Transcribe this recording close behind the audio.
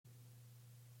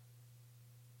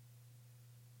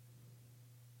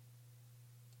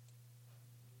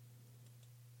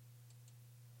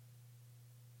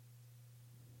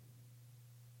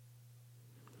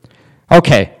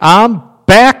Okay, I'm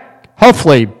back,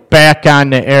 hopefully back on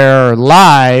the air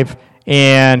live,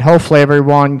 and hopefully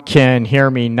everyone can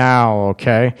hear me now,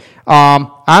 okay?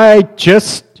 I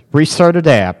just restarted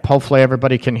the app. Hopefully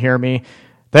everybody can hear me.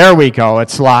 There we go,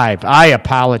 it's live. I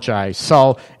apologize.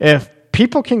 So if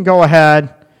people can go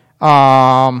ahead,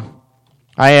 I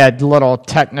had little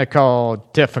technical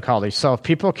difficulties. So if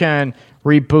people can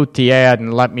reboot the ad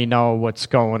and let me know what's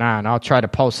going on, I'll try to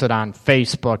post it on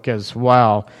Facebook as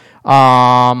well.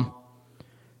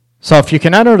 So if you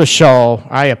can enter the show,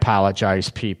 I apologize,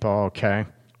 people, okay?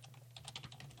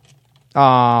 So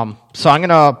I'm going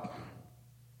to...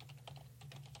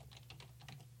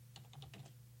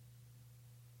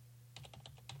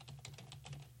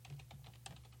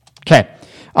 Okay.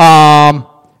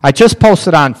 I just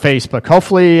posted on Facebook.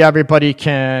 Hopefully everybody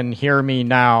can hear me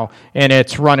now, and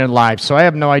it's running live. So I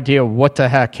have no idea what the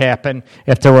heck happened,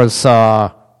 if there was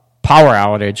power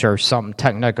outage or some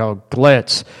technical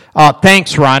glitch.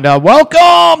 Thanks, Rhonda.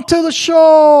 Welcome to the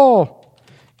show.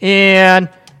 And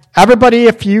everybody,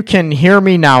 if you can hear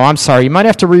me now, I'm sorry, you might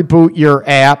have to reboot your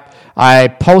app. I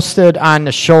posted on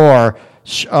the show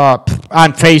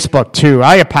on Facebook too.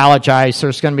 I apologize.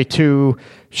 There's going to be 2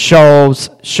 shows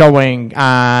showing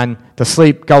on the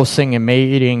sleep, ghosting, and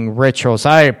mating rituals.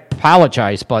 I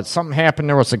apologize, but something happened.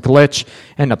 There was a glitch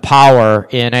in the power,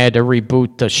 and I had to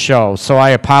reboot the show. So I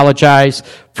apologize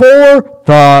for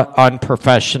the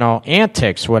unprofessional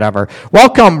antics, whatever.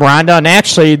 Welcome, Rhonda. And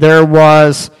actually, there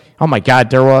was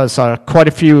quite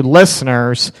a few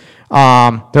listeners.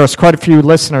 There was quite a few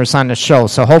listeners on the show.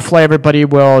 So hopefully everybody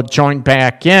will join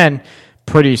back in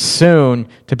pretty soon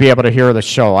to be able to hear the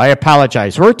show. I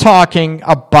apologize. We're talking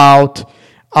about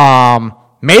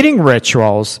mating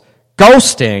rituals,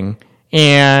 ghosting,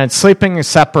 and sleeping in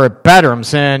separate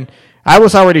bedrooms. And I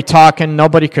was already talking.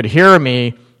 Nobody could hear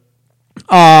me.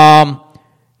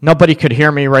 Nobody could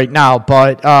hear me right now.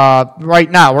 But right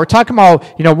now, we're talking about,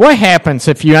 what happens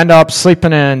if you end up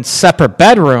sleeping in separate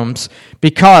bedrooms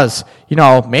because,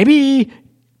 maybe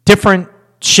different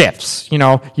shifts.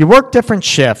 You work different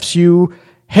shifts. You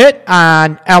hit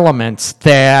on elements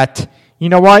that, you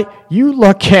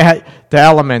look at the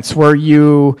elements where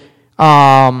you,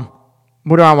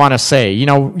 what do I want to say?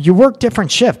 You work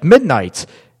different shifts, midnights.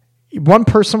 One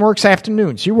person works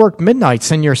afternoons. You work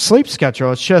midnights in your sleep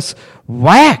schedule. It's just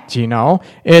whacked,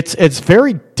 It's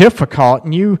very difficult.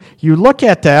 And you look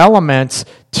at the elements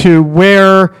to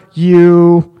where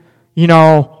you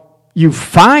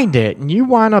find it, and you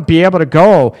want to be able to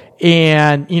go,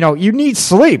 and, you need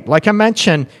sleep. Like I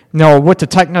mentioned, with the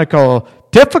technical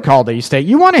difficulties, that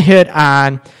you want to hit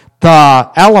on the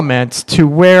elements to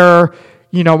where,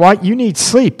 you need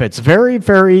sleep. It's very,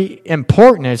 very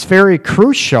important. It's very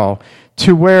crucial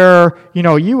to where,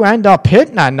 you end up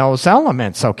hitting on those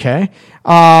elements, okay?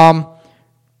 That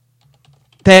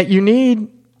you need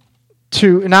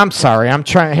to, and I'm sorry, I'm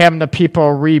having the people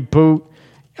reboot,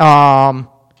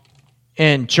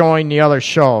 and join the other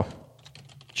show.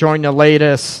 Join the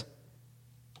latest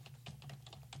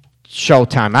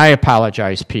showtime. I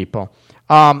apologize, people.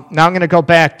 Now I'm going to go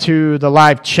back to the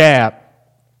live chat.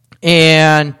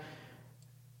 And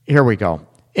here we go.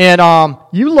 And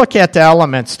you look at the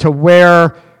elements to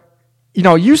where,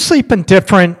 you sleep in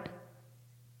different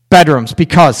bedrooms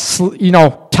because,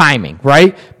 timing,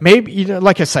 right? Maybe,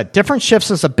 like I said, different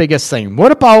shifts is the biggest thing.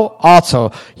 What about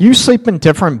also you sleep in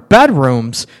different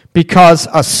bedrooms because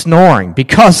of snoring,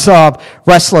 because of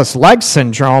restless leg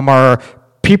syndrome, or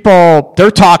people,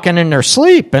 they're talking in their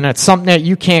sleep, and it's something that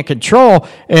you can't control,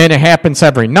 and it happens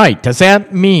every night. Does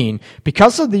that mean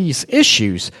because of these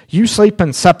issues, you sleep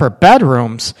in separate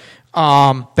bedrooms,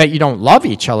 that you don't love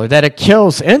each other, that it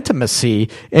kills intimacy?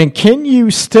 And can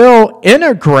you still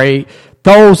integrate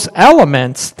those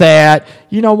elements that,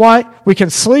 we can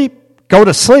go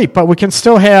to sleep, but we can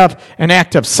still have an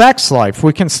active sex life.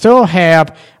 We can still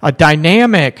have a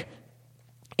dynamic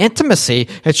intimacy.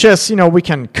 It's just, we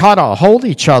can cuddle, hold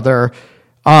each other,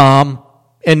 and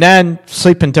then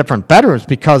sleep in different bedrooms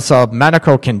because of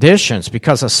medical conditions,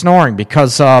 because of snoring,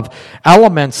 because of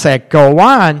elements that go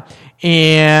on.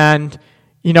 And,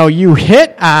 you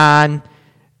hit on,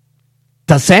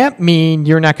 does that mean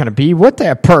you're not going to be with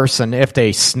that person if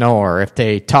they snore, if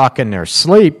they talk in their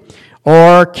sleep?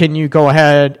 Or can you go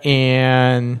ahead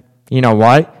and,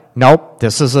 nope,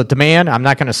 this is a demand. I'm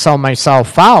not going to sell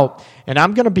myself out, and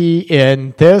I'm going to be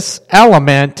in this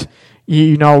element.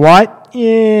 I'm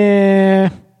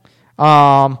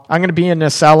going to be in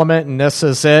this element, and this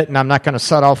is it, and I'm not going to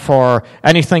settle for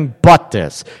anything but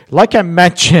this. Like I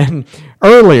mentioned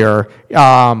earlier, a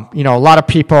lot of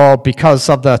people, because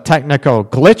of the technical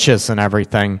glitches and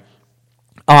everything,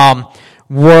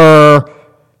 were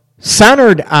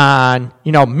centered on,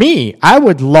 me.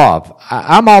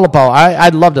 I'm all about,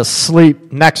 I'd love to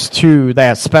sleep next to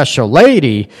that special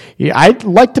lady. I'd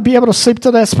like to be able to sleep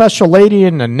to that special lady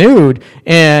in the nude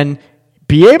and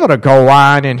be able to go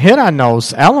on and hit on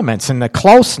those elements and the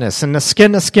closeness and the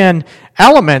skin-to-skin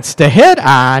elements to hit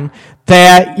on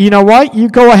that, you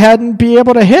go ahead and be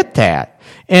able to hit that.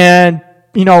 And,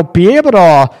 be able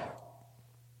to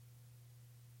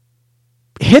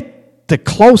hit the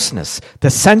closeness, the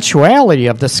sensuality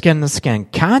of the skin-to-skin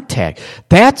contact.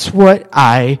 That's what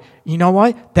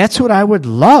that's what I would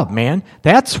love, man.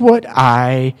 That's what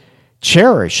I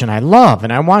cherish and I love,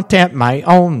 and I want that in my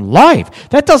own life.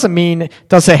 That doesn't mean,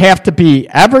 does it have to be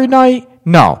every night?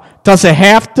 No. Does it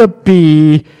have to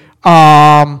be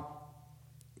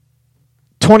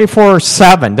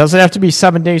 24/7? Does it have to be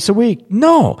 7 days a week?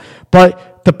 No.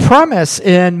 But the premise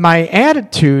in my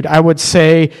attitude, I would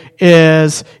say,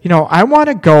 is, I want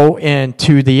to go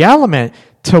into the element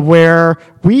to where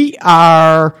we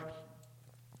are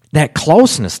that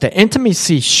closeness, the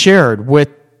intimacy shared with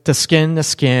the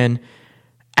skin-to-skin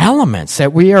elements,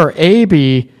 that we are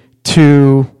able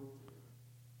to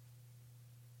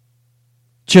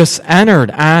just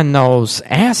entered on those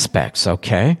aspects,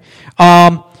 okay?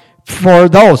 For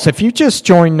those, if you just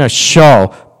joined the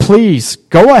show, please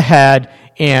go ahead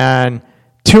and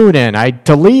tune in. I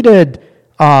deleted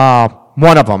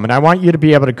one of them, and I want you to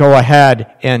be able to go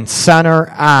ahead and center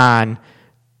on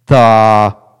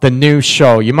the new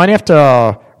show. You might have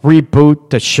to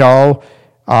reboot the show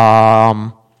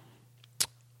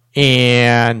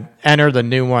and enter the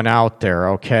new one out there,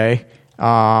 okay?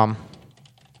 I'm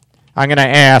going to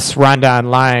ask Rhonda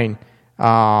online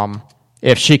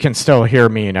if she can still hear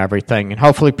me and everything. And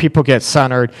hopefully people get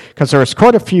centered, because there's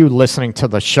quite a few listening to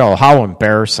the show. How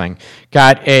embarrassing.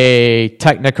 Got a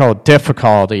technical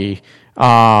difficulty.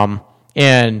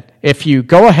 And if you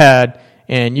go ahead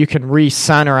and you can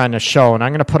re-center on the show, and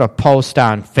I'm going to put a post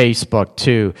on Facebook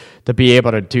too to be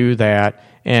able to do that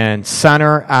and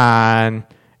center on,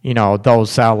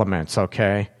 those elements,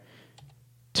 okay,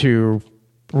 to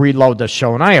reload the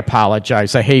show. And I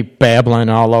apologize. I hate babbling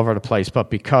all over the place,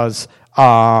 but because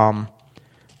the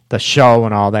show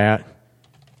and all that.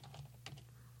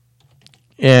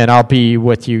 And I'll be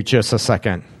with you just a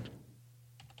second.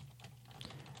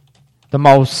 The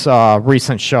most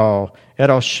recent show,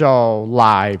 it'll show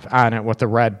live on it with the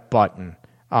red button.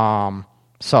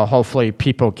 So hopefully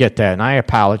people get that. And I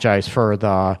apologize for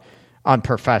the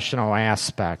unprofessional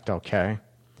aspect, okay?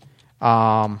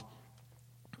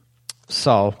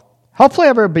 So hopefully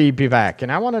everybody be back.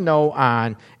 And I want to know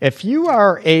if you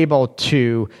are able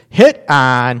to hit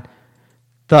on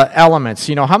the elements.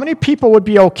 How many people would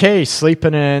be okay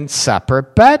sleeping in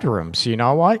separate bedrooms? You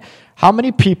know what? How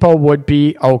many people would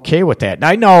be okay with that? And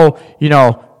I know,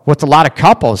 with a lot of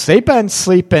couples, they've been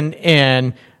sleeping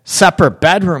in separate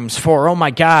bedrooms for,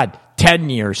 10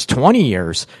 years, 20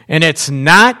 years. And it's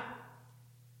not.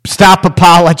 Stop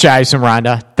apologizing,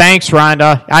 Rhonda. Thanks,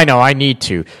 Rhonda. I know, I need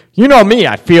to. You know me,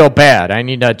 I feel bad. I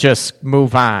need to just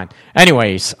move on.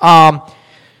 Anyways,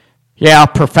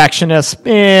 perfectionist,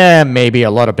 maybe a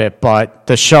little bit, but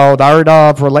the show, the Art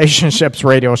of Relationships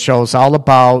radio show is all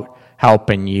about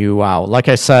helping you out. Like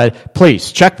I said,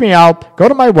 please check me out. Go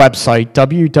to my website,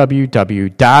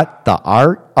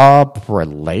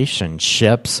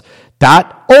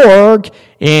 www.theartofrelationships.org,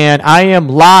 and I am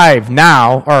live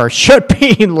now, or should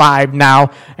be live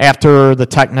now after the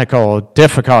technical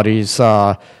difficulties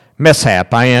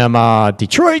mishap. I am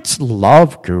Detroit's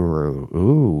love guru.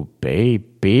 Ooh,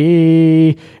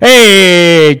 baby.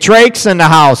 Hey, Drake's in the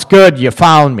house. Good, you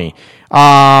found me.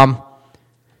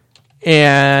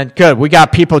 And good, we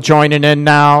got people joining in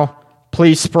now.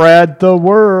 Please spread the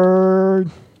word.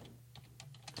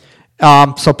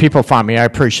 So people find me. I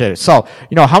appreciate it. So,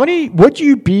 how many would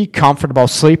you be comfortable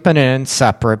sleeping in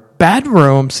separate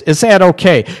bedrooms? Is that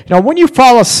okay? When you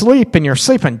fall asleep and you're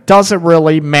sleeping, does it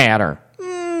really matter?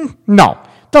 No,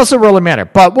 doesn't really matter.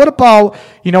 But what about,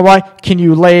 can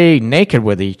you lay naked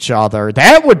with each other?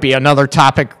 That would be another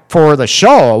topic for the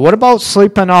show. What about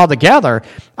sleeping all together?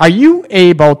 Are you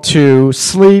able to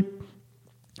sleep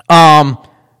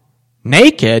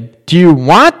naked? Do you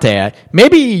want that?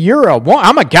 Maybe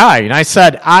I'm a guy, and I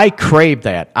said, I crave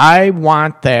that. I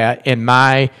want that in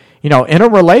my, in a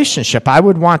relationship. I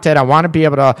would want that. I want to be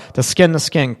able to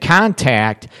skin-to-skin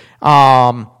contact,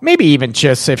 maybe even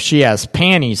just if she has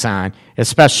panties on,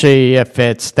 especially if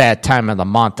it's that time of the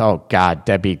month. Oh, God,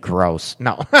 that'd be gross.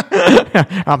 No,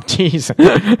 I'm teasing.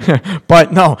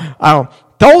 But no,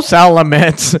 those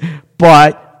elements,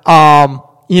 but,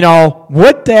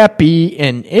 would that be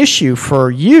an issue for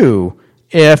you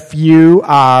if you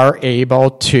are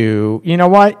able to, you know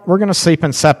what, we're going to sleep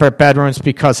in separate bedrooms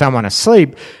because I want to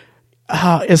sleep.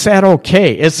 Is that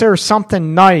okay? Is there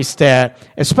something nice that,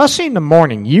 especially in the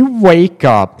morning, you wake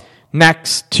up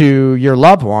next to your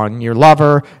loved one, your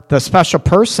lover, the special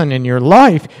person in your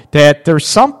life, that there's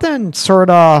something sort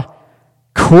of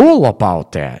cool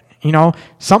about that? You know,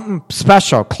 something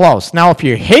special, close. Now, if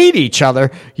you hate each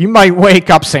other, you might wake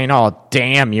up saying, "Oh,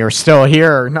 damn, you're still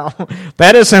here." No,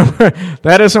 that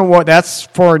isn't what. That's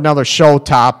for another show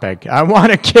topic. I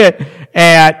want to get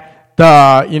at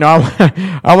the, you know,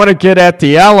 I want to get at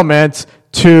the elements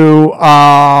to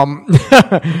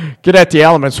get at the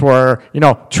elements where, you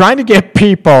know, trying to get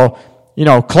people, you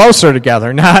know, closer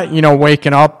together, not, you know,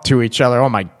 waking up to each other. Oh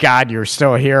my God, you're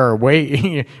still here, or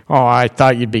wait, oh, I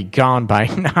thought you'd be gone by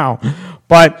now.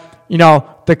 But, you know,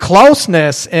 the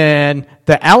closeness and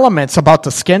the elements about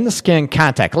the skin-to-skin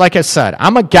contact. Like I said,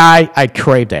 I'm a guy, I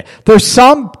crave it. There's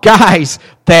some guys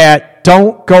that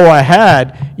don't go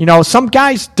ahead. You know, some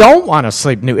guys don't want to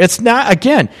sleep nude. It's not,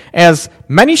 again, as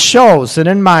many shows and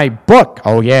in my book,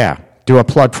 oh yeah, do a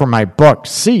plug for my book,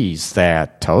 Seize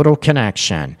That Total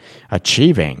Connection,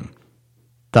 Achieving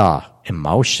the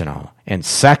Emotional and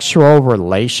Sexual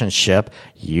Relationship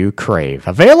You Crave.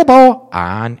 Available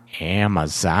on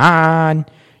Amazon.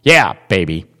 Yeah,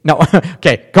 baby. No,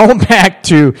 okay, going back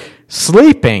to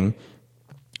sleeping,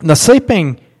 the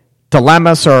sleeping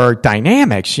dilemmas or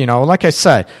dynamics, you know, like I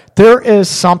said, there is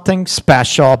something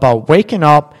special about waking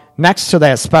up next to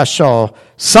that special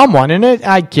someone, and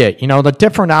I get, you know, the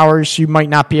different hours you might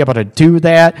not be able to do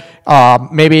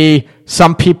that. Maybe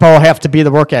some people have to be to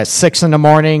work at 6 in the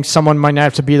morning. Someone might not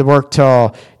have to be to work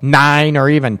till 9 or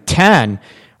even 10.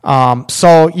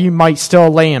 So you might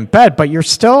still lay in bed, but you're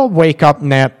still wake up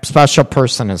and that special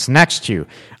person is next to you.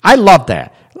 I love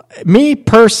that. Me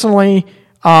personally,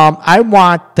 I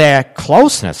want that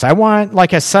closeness. I want,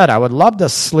 like I said, I would love to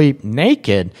sleep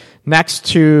naked next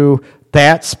to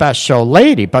that special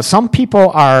lady. But some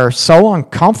people are so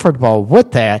uncomfortable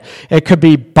with that. It could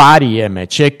be body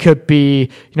image. It could be,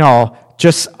 you know,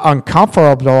 just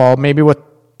uncomfortable maybe with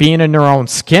being in their own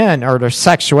skin or their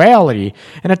sexuality.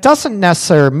 And it doesn't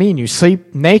necessarily mean you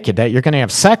sleep naked, that you're going to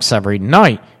have sex every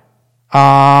night.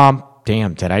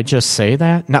 Damn, did I just say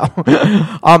that? No.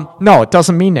 No, it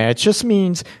doesn't mean that. It just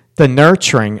means the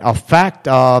nurturing effect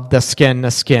of the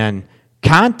skin-to-skin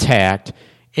contact.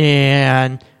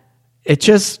 And it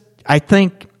just, I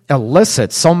think,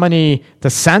 elicits so many, the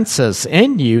senses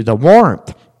in you, the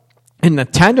warmth and the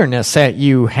tenderness that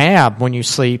you have when you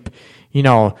sleep, you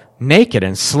know, naked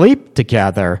and sleep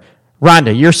together.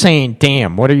 Rhonda, you're saying,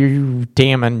 damn, what are you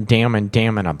damning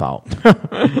about?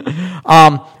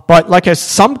 But like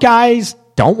some guys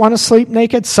don't want to sleep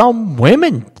naked, some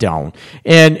women don't.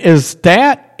 And is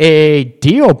that a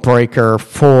deal breaker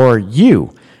for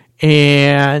you?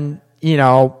 And, you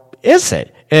know, is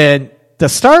it? And the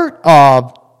start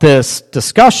of this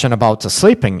discussion about the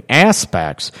sleeping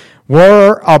aspects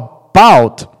were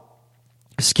about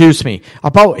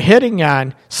hitting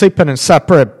on sleeping in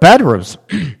separate bedrooms.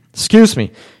 Excuse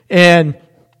me. And,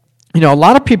 you know, a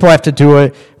lot of people have to do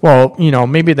it. Well, you know,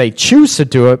 maybe they choose to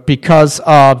do it because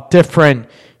of different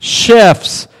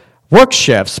shifts, work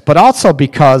shifts, but also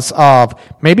because of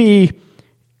maybe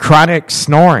chronic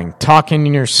snoring, talking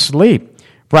in your sleep,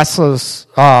 restless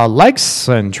leg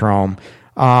syndrome,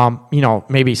 you know,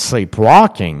 maybe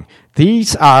sleepwalking.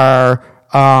 These are,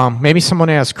 maybe someone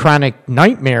has chronic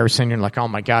nightmares and you're like, oh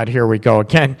my God, here we go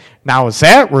again. Now, is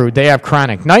that rude? They have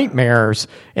chronic nightmares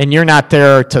and you're not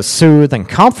there to soothe and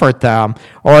comfort them.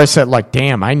 Or is it like,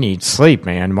 damn, I need sleep,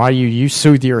 man. Why you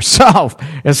soothe yourself?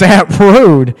 Is that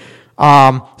rude?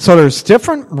 So there's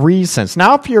different reasons.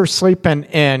 Now, if you're sleeping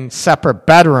in separate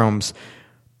bedrooms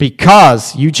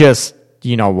because you just,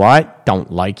 you know what,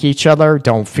 don't like each other,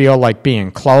 don't feel like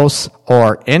being close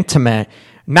or intimate,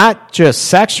 not just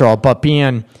sexual, but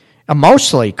being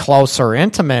emotionally close or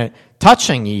intimate,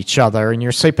 touching each other, and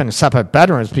you're sleeping in separate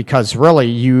bedrooms because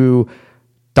really you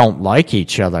don't like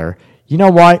each other. You know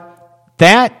what?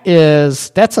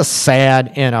 That's a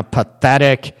sad and a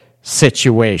pathetic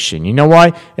situation. You know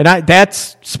what? And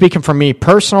that's speaking from me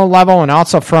personal level and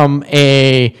also from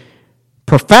a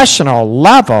professional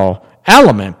level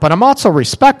element, but I'm also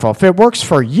respectful. If it works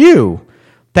for you,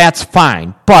 that's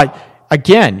fine. But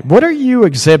again, what are you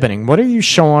exhibiting? What are you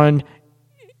showing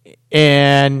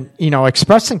and, you know,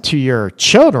 expressing to your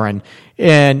children?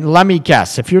 And let me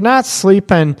guess, if you're not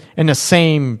sleeping in the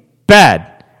same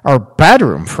bed or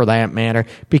bedroom for that matter,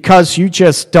 because you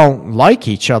just don't like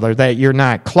each other, that you're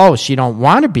not close, you don't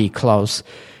want to be close,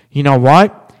 you know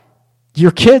what?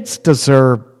 Your kids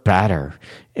deserve better.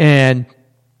 And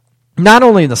not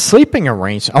only the sleeping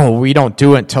arrangement, we don't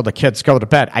do it until the kids go to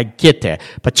bed. I get that.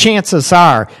 But chances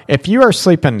are, if you are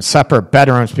sleeping in separate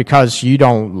bedrooms because you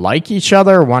don't like each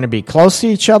other, want to be close to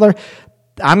each other,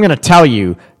 I'm going to tell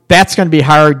you, that's going to be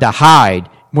hard to hide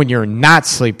when you're not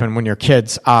sleeping, when your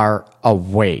kids are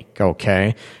awake,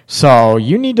 okay? So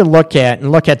you need to look at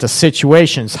the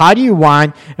situations. How do you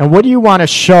want, and what do you want to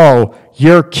show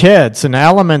your kids, and the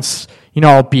elements,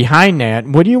 behind that?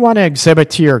 What do you want to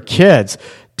exhibit to your kids?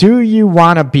 Do you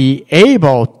want to be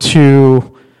able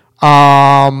to,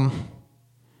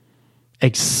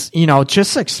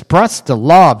 just express the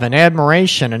love and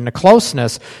admiration and the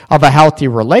closeness of a healthy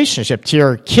relationship to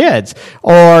your kids?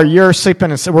 Or you're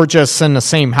sleeping, we're just in the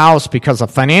same house because of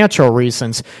financial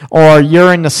reasons, or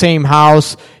you're in the same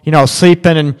house,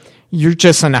 sleeping, and you're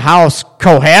just in the house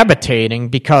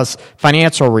cohabitating because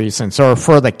financial reasons, or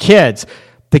for the kids.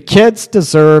 The kids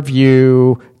deserve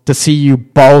you to see you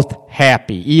both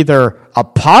happy, either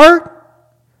apart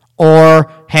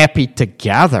or happy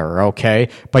together, okay?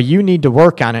 But you need to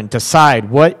work on it and decide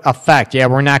what effect. Yeah,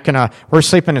 we're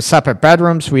sleeping in separate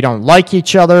bedrooms, we don't like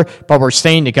each other, but we're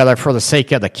staying together for the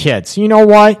sake of the kids. You know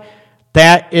what?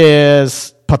 That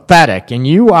is pathetic, and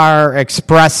you are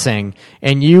expressing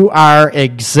and you are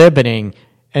exhibiting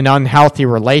an unhealthy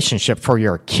relationship for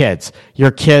your kids.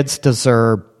 Your kids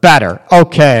deserve better.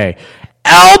 Okay.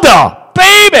 Elda,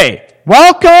 baby,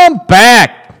 welcome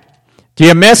back. Do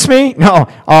you miss me? No.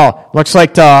 Oh, looks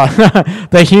like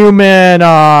the human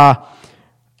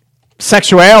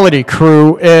sexuality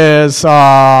crew is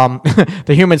the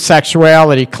human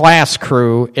sexuality class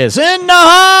crew is in the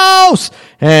house,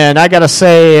 and I gotta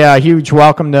say a huge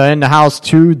welcome to in the house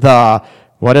to the,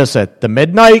 what is it? The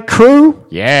Midnight Crew?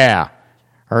 Yeah.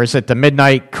 Or is it the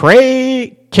Midnight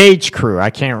Cage Crew?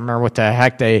 I can't remember what the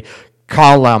heck they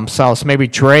call themselves. Maybe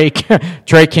Drake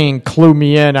can clue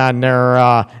me in on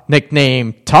their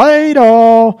nickname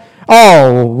title.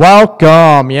 Oh,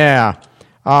 welcome. Yeah.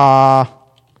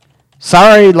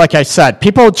 Sorry, like I said,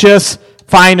 people just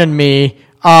finding me,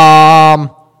 finding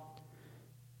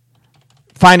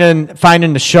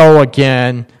the show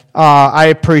again. I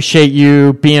appreciate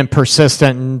you being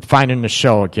persistent and finding the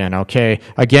show again, okay?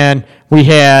 Again, we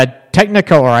had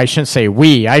I should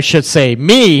say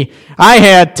me. I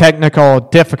had technical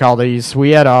difficulties.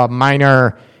 We had a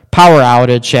minor power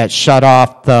outage that shut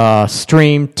off the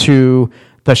stream to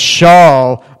the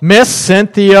show. Miss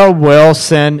Cynthia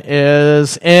Wilson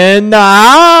is in the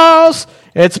house.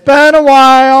 It's been a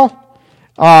while.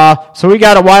 So we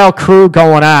got a wild crew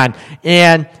going on.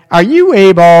 And are you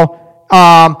able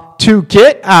to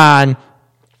get on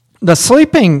the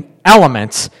sleeping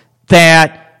elements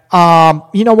that,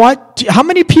 you know what? How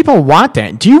many people want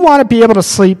that? Do you want to be able to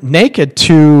sleep naked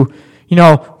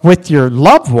with your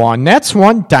loved one? That's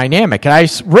one dynamic. And I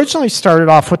originally started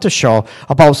off with the show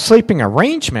about sleeping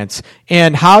arrangements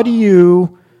and how do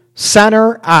you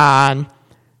center on,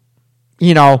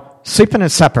 sleeping in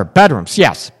separate bedrooms.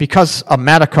 Yes, because of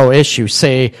medical issues,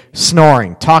 say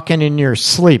snoring, talking in your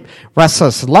sleep,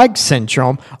 restless leg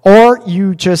syndrome, or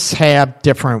you just have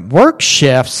different work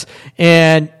shifts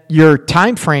and your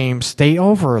time frames, they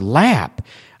overlap.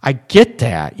 I get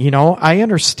that. I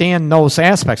understand those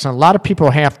aspects. And a lot of people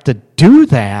have to do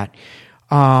that.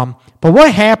 But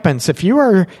what happens if you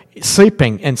are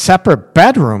sleeping in separate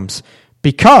bedrooms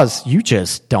because you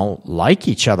just don't like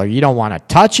each other? You don't want to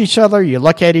touch each other. You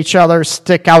look at each other,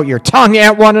 stick out your tongue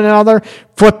at one another,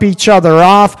 flip each other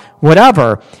off,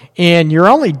 whatever. And you're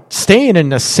only staying in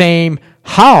the same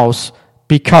house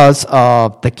because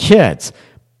of the kids.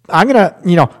 I'm going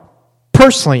to,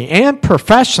 personally and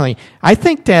professionally, I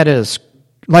think that is,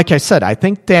 like I said, I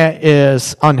think that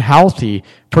is unhealthy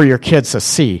for your kids to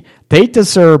see. They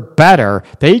deserve better.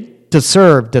 They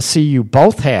deserve to see you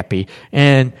both happy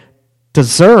and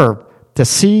deserve to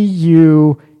see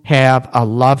you have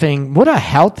what a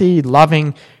healthy,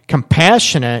 loving,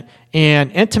 compassionate,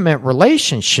 and intimate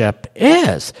relationship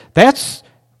is. That's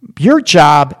your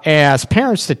job as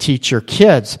parents to teach your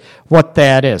kids what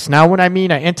that is. Now, when I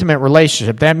mean an intimate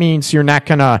relationship, that means you're not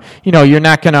gonna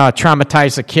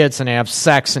traumatize the kids and have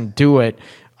sex and do it,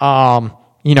 have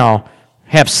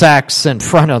sex in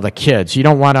front of the kids. You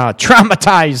don't want to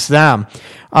traumatize them.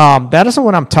 That isn't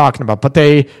what I'm talking about. But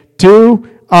they do.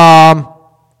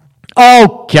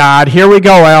 Oh God, here we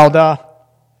go, Elda.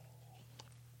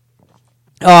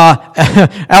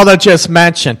 Elda just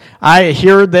mentioned, I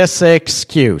hear this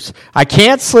excuse. I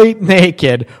can't sleep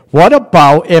naked. What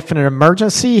about if an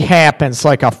emergency happens,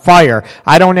 like a fire?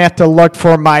 I don't have to look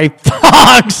for my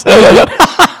thongs.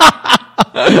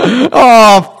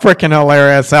 Oh, freaking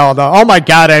hilarious, Elda. Oh my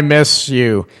God, I miss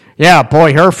you. Yeah,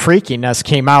 boy, her freakiness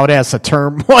came out as the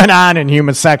term went on in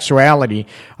human sexuality.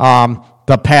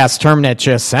 The past term that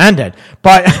just ended.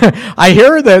 But I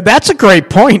hear that's a great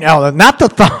point, Ella. Not the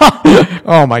thought.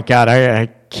 Oh my God, I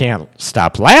can't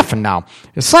stop laughing now.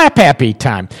 It's slap happy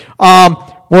time.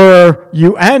 Where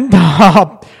you end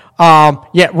up,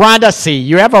 Rhonda C.,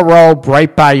 you have a robe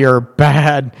right by your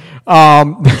bed.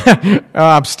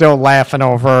 I'm still laughing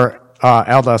over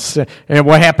Elda. And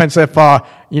what happens if,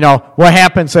 what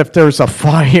happens if there's a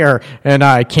fire and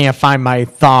I can't find my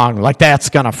thong? Like, that's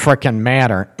going to frickin'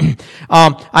 matter.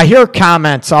 I hear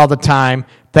comments all the time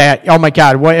that, oh my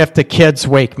God, what if the kids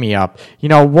wake me up?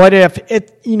 What if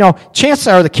chances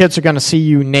are the kids are going to see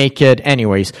you naked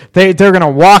anyways. They're going to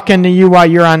walk into you while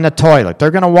you're on the toilet. They're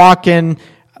going to walk in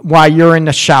while you're in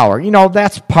the shower.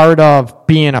 That's part of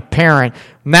being a parent.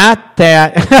 Not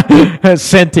that,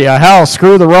 Cynthia, hell,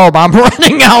 screw the robe. I'm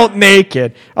running out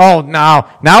naked. Oh,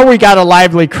 now we got a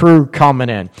lively crew coming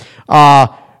in.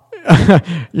 So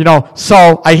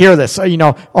I hear this,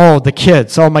 the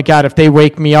kids, oh my God, if they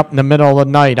wake me up in the middle of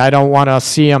the night, I don't want to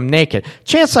see them naked.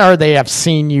 Chances are they have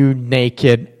seen you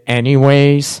naked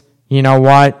anyways. You know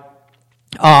what?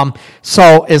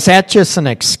 So is that just an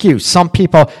excuse? Some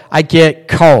people, I get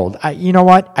cold. You know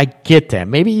what? I get that.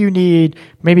 Maybe you need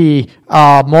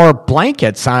more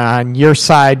blankets on your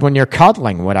side when you're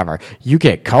cuddling, whatever. You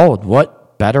get cold.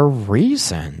 What better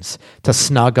reasons to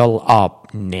snuggle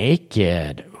up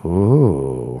naked?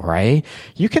 Ooh, right?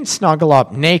 You can snuggle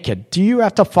up naked. Do you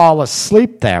have to fall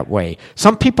asleep that way?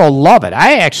 Some people love it.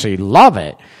 I actually love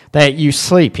it that you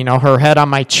sleep, her head on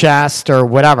my chest or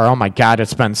whatever. Oh my God,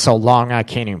 it's been so long I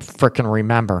can't even frickin'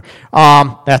 remember.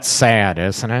 That's sad,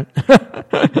 isn't it?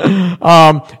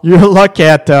 You look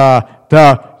at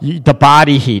the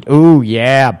body heat. Ooh,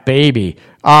 yeah, baby.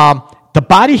 The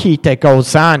body heat that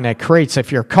goes on that creates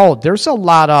if you're cold, there's a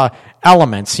lot of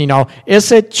elements,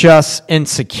 Is it just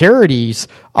insecurities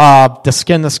of the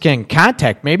skin-to-skin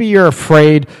contact? Maybe you're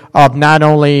afraid of not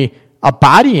only a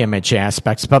body image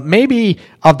aspects, but maybe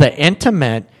of the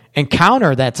intimate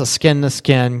encounter that's a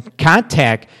skin-to-skin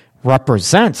contact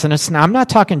represents. And I'm not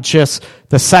talking just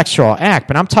the sexual act,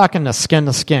 but I'm talking the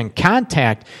skin-to-skin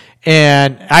contact.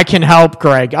 And I can help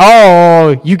Greg.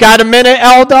 Oh, you got a minute,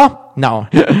 Elda? No.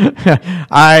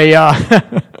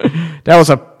 That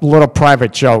was a little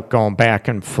private joke going back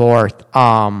and forth.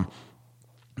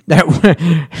 That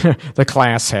the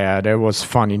class had. It was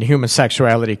funny, the human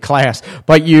sexuality class.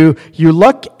 But you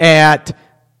look at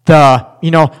the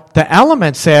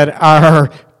elements that are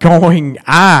going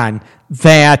on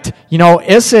that,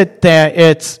 is it that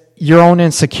it's your own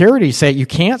insecurities that you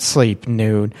can't sleep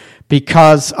nude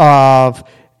because of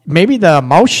maybe the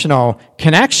emotional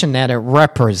connection that it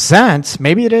represents?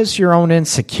 Maybe it is your own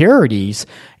insecurities.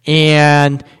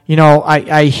 And,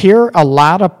 I hear a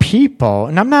lot of people,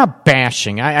 and I'm not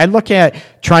bashing. I look at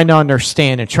trying to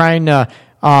understand and trying to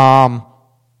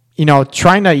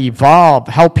evolve,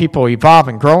 help people evolve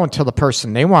and grow into the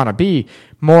person they want to be,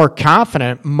 more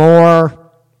confident,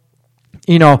 more,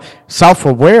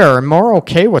 self-aware, and more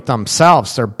okay with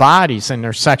themselves, their bodies, and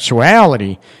their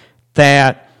sexuality.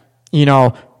 That,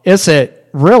 is it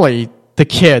really the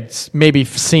kids maybe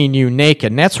seeing you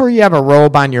naked? And that's where you have a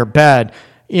robe on your bed.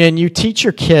 And you teach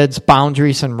your kids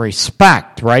boundaries and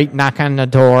respect, right? Knock on the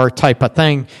door type of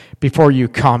thing before you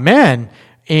come in.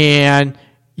 And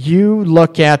you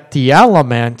look at the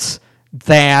elements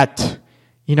that,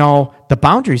 the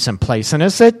boundaries in place. And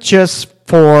is it just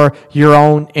for your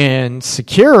own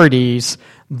insecurities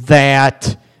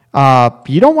that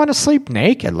you don't want to sleep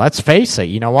naked? Let's face it.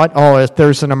 You know what? Oh, if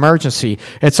there's an emergency.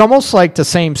 It's almost like the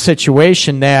same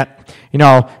situation that,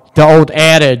 the old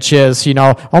adage is,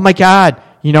 oh my God,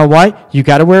 you know what? You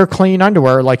got to wear clean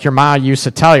underwear, like your mom used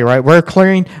to tell you, right? Wear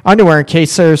clean underwear in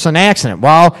case there's an accident.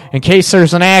 Well, in case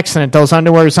there's an accident, those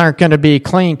underwears aren't going to be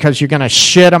clean because you're going to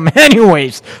shit them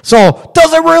anyways. So,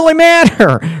 does it really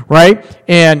matter, right?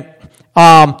 And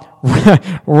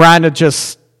Rhonda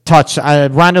just touched.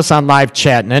 Rhonda's on live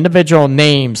chat, and individual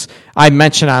names I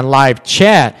mentioned on live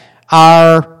chat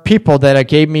are people that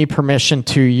gave me permission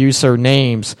to use their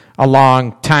names a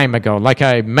long time ago. Like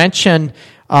I mentioned.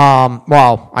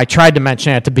 I tried to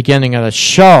mention at the beginning of the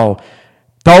show,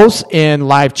 those in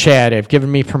live chat have given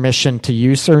me permission to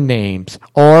use their names,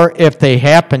 or if they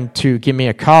happen to give me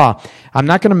a call, I'm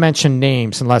not going to mention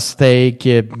names unless they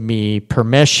give me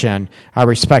permission. I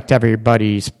respect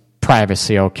everybody's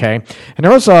privacy, okay? And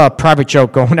there was a private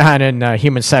joke going on in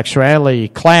human sexuality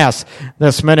class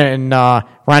this minute, and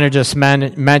Reiner just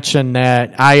mentioned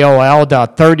that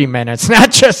IOL'd 30 minutes,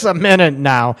 not just a minute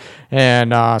now.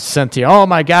 And Cynthia, oh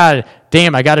my God,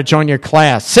 damn, I got to join your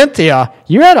class. Cynthia,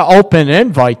 you had an open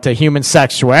invite to human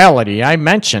sexuality. I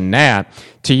mentioned that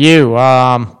to you.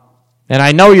 And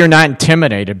I know you're not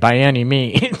intimidated by any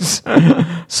means.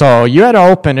 So you had an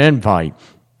open invite.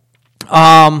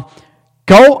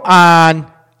 Go on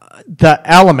the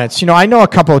elements. I know a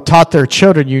couple who taught their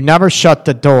children, you never shut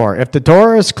the door. If the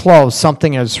door is closed,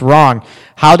 something is wrong.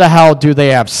 How the hell do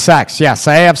they have sex? Yes,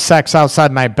 I have sex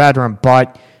outside my bedroom,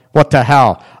 but what the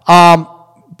hell?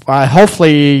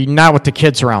 Hopefully not with the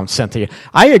kids around, Cynthia.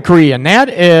 I agree, and that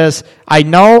is, I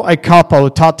know a couple who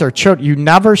taught their children, you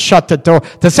never shut the door.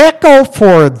 Does that go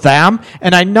for them?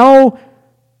 And I know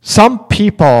some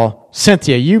people,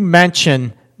 Cynthia, you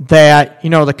mentioned that,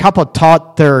 the couple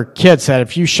taught their kids that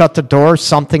if you shut the door,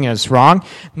 something is wrong.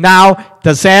 Now,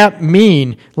 does that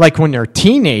mean, like when they're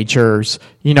teenagers,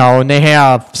 and they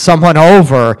have someone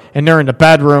over and they're in the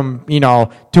bedroom,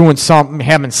 doing something,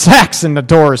 having sex, and the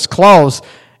door is closed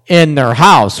in their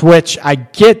house, which I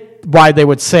get why they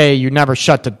would say you never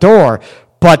shut the door,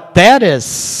 but that is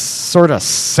sort of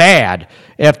sad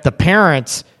if the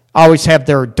parents always have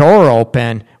their door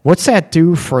open. What's that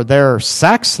do for their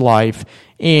sex life?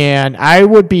 And I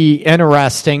would be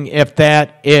interesting if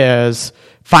that is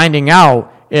finding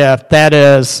out if that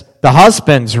is the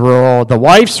husband's rule, the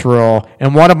wife's rule,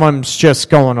 and one of them's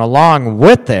just going along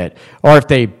with it, or if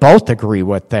they both agree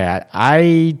with that.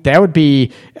 I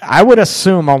would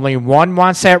assume only one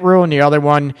wants that rule and the other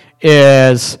one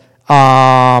is,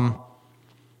 that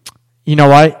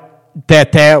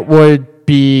would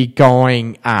be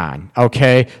going on,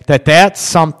 okay? That's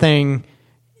something,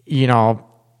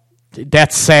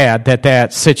 that's sad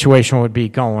that situation would be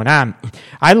going on.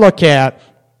 I look at,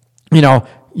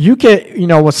 you get,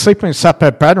 with sleeping in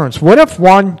separate bedrooms. What if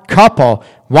one couple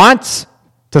wants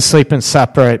to sleep in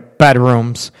separate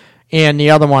bedrooms and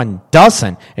the other one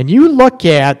doesn't? And you look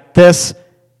at this,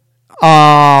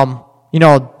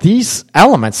 these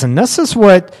elements, and this is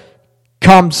what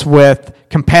comes with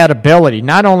compatibility.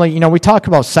 Not only, we talked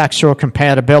about sexual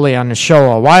compatibility on the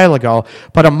show a while ago,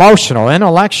 but emotional,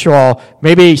 intellectual,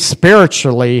 maybe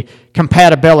spiritually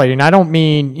compatibility. And I don't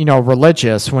mean,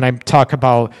 religious when I talk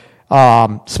about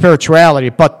spirituality,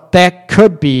 but that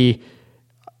could be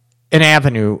an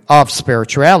avenue of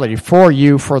spirituality for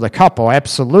you, for the couple,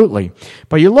 absolutely.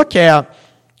 But you look at,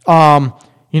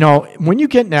 when you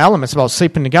get into elements about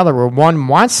sleeping together where one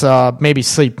wants to maybe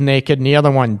sleep naked and the other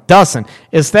one doesn't,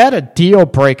 is that a deal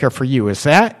breaker for you? Is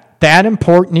that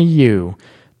important to you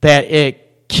that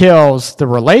it kills the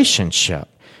relationship?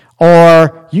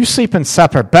 Or you sleep in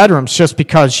separate bedrooms just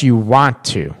because you want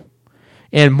to,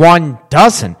 and one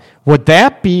doesn't? Would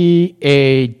that be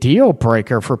a deal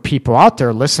breaker for people out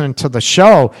there listening to the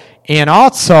show? And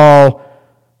also,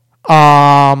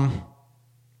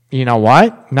 you know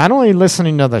what? Not only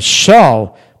listening to the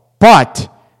show, but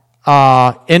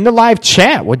in the live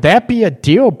chat, would that be a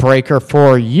deal breaker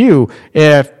for you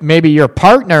if maybe your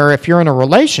partner, if you're in a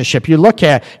relationship, you look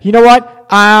at,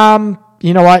 I'm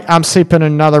sleeping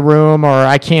in another room, or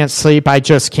I can't sleep, I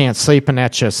just can't sleep, and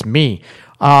that's just me.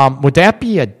 Would that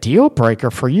be a deal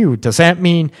breaker for you? Does that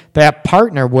mean that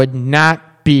partner would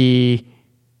not be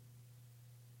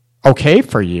okay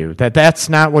for you, that's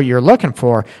not what you're looking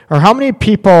for? Or how many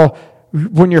people,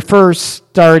 when you're first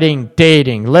starting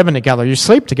dating, living together, you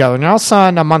sleep together, and all of a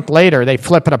sudden a month later they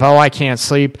flip it up, I can't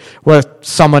sleep with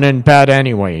someone in bed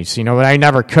anyways, I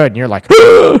never could. And you're like,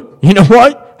 you know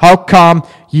what? How come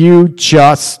you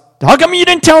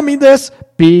didn't tell me this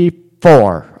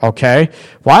before, okay?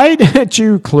 Why didn't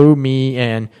you clue me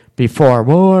in before?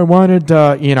 Well, I wanted,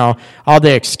 all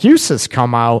the excuses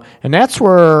come out, and that's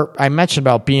where I mentioned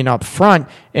about being up front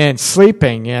and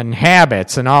sleeping and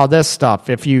habits and all this stuff.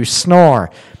 If you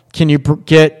snore, can you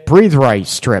get breathe right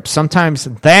strips? Sometimes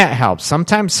that helps.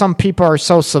 Sometimes some people are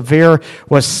so severe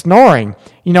with snoring.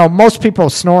 Most people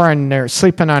snore and they're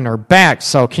sleeping on their back,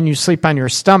 so can you sleep on your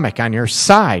stomach, on your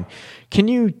side? Can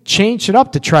you change it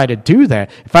up to try to do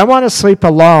that? If I want to sleep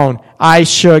alone, I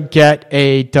should get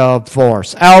a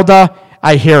divorce. Elda,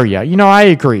 I hear you. I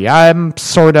agree. I'm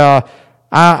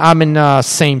I'm in the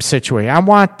same situation. I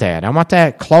want that. I want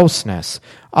that closeness.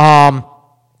 I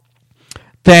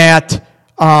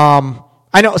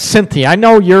know, Cynthia, I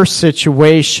know your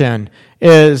situation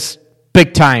is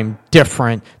big time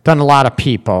different than a lot of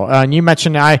people. And you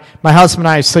mentioned my husband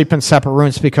and I sleep in separate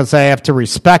rooms because I have to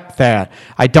respect that.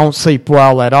 I don't sleep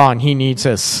well at all, and he needs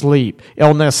his sleep.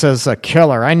 Illness is a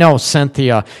killer. I know,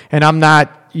 Cynthia, and I'm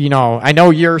not I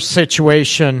know your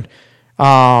situation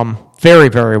very,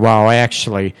 very well,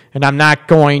 actually, and I'm not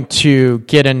going to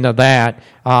get into that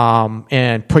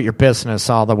and put your business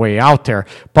all the way out there,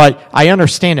 but I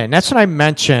understand it, and that's what I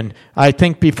mentioned, I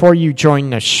think, before you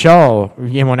joined the show,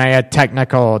 when I had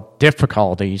technical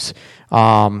difficulties,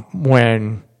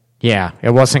 when,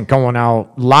 it wasn't going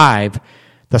out live,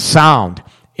 the sound,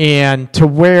 and to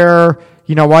where,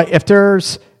 if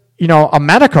there's, a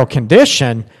medical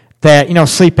condition that,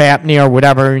 sleep apnea or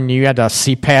whatever, and you had a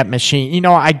CPAP machine,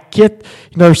 I get,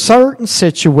 there's certain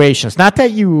situations, not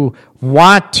that you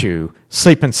want to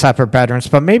sleep in separate bedrooms,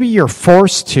 but maybe you're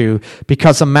forced to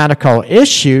because of medical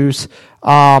issues.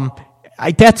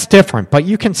 That's different, but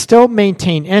you can still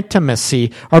maintain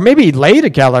intimacy, or maybe lay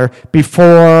together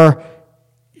before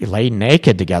you lay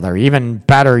naked together, even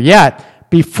better yet,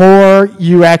 before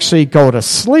you actually go to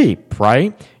sleep,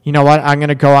 right? You know what, I'm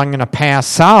going to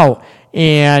pass out,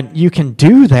 and you can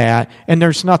do that, and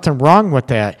there's nothing wrong with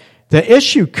that. The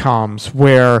issue comes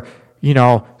where,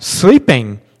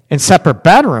 sleeping in separate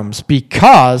bedrooms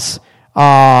because,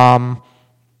 you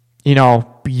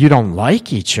don't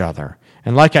like each other.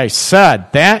 And like I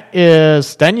said,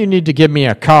 then you need to give me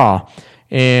a call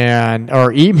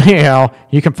or email.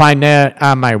 You can find that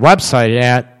on my website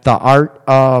at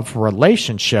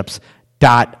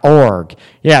theartofrelationships.org.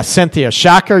 Yeah, Cynthia,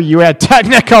 shocker, you had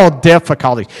technical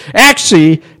difficulties.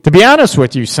 Actually, to be honest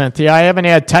with you, Cynthia, I haven't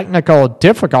had technical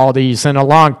difficulties in a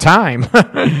long time.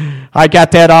 I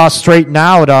got that all straightened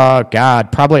out,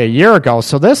 probably a year ago.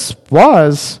 So this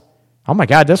was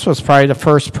probably the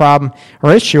first problem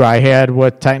or issue I had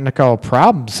with technical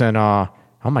problems. And,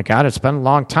 it's been a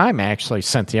long time, actually,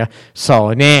 Cynthia.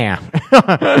 So, that's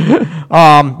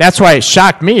why it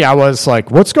shocked me. I was like,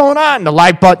 what's going on? The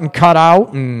live button cut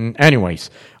out. And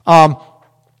anyways, but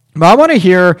I want to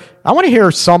hear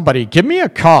somebody. Give me a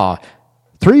call.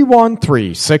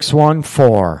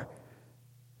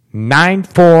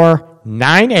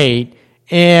 313-614-9498.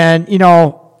 And,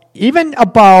 even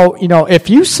about, if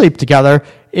you sleep together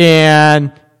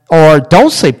or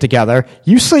don't sleep together,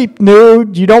 you sleep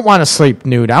nude, you don't want to sleep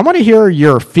nude. I want to hear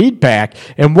your feedback.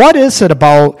 And what is it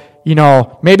about,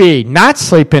 maybe not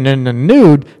sleeping in the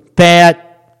nude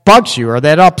that bugs you or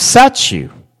that upsets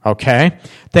you, okay?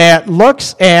 That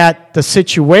looks at the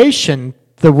situation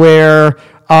where,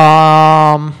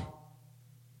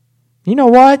 you know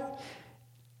what?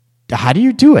 How do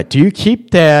you do it? Do you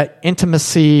keep that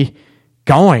intimacy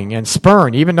going and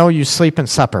spurn, even though you sleep in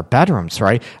separate bedrooms,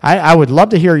 right? I would love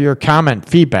to hear your comment,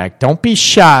 feedback. Don't be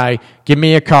shy. Give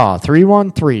me a call,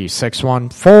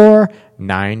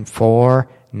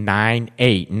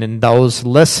 313-614-9498. And then those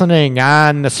listening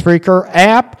on the Spreaker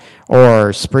app or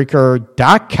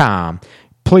Spreaker.com,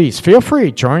 please feel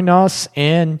free, join us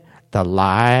in the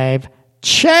live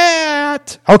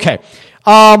chat. Okay.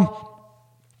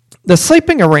 The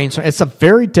sleeping arrangement, it's a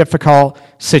very difficult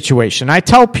situation. I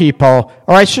tell people,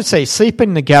 or I should say,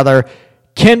 sleeping together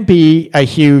can be a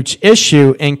huge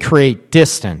issue and create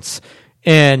distance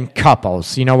in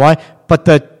couples. You know what? But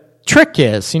the trick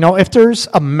is, if there's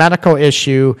a medical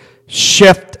issue,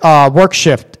 work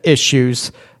shift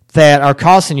issues that are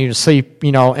causing you to sleep,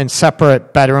 in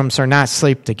separate bedrooms or not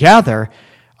sleep together,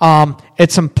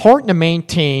 it's important to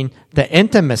maintain the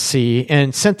intimacy,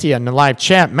 and Cynthia in the live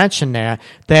chat mentioned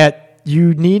that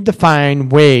you need to find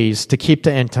ways to keep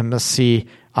the intimacy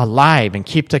alive and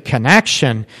keep the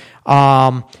connection.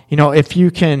 If you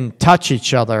can touch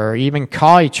each other or even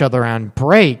call each other on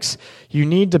breaks, you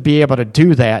need to be able to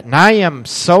do that. And I am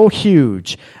so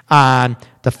huge on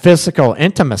the physical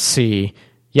intimacy.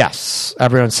 Yes,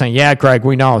 everyone's saying, yeah, Greg,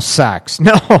 we know sex.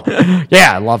 No,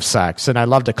 yeah, I love sex, and I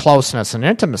love the closeness and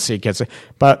intimacy it gets.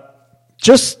 But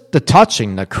just the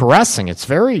touching, the caressing, it's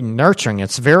very nurturing.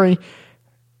 It's very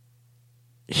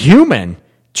human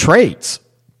traits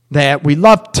that we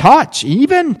love touch.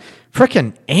 Even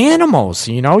freaking animals,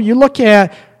 you look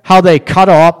at how they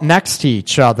cuddle up next to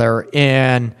each other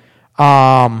in,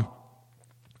 dogs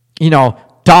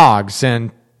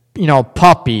and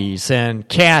puppies and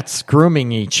cats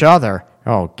grooming each other.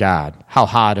 Oh, God, how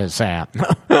hot is that?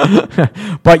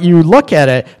 But you look at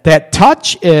it, that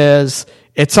touch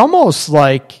it's almost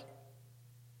like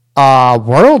a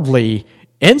worldly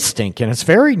instinct, and it's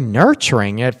very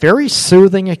nurturing, it's very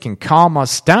soothing, it can calm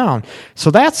us down. So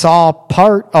that's all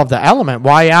part of the element,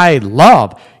 why I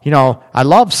love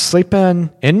sleeping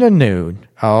in the nude.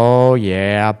 Oh,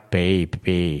 yeah,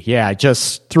 baby. Yeah, I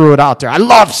just threw it out there. I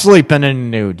love sleeping in the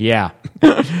nude, yeah.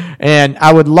 And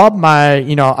I would love my,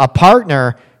 a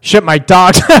partner. Shit, my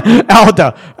dogs,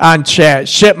 Elda on chat.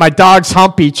 Shit, my dogs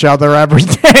hump each other every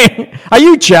day. Are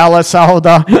you jealous,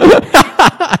 Elda?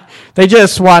 They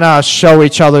just want to show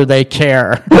each other they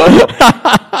care.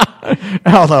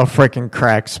 Although freaking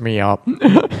cracks me up.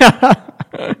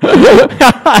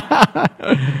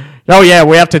 Oh, yeah,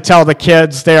 we have to tell the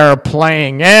kids they are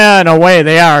playing. Yeah, in a way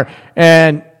they are.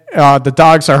 And the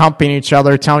dogs are humping each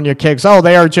other, telling your kids, oh,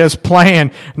 they are just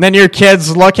playing. And then your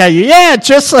kids look at you, yeah,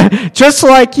 just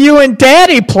like you and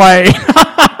Daddy play.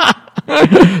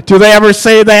 Do they ever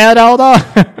say that,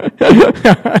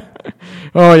 Alda?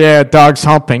 Oh, yeah, dog's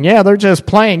humping. Yeah, they're just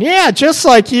playing. Yeah, just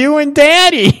like you and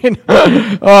Daddy.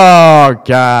 Oh,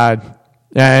 God.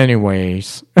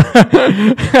 Anyways.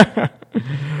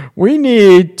 We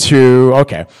need to,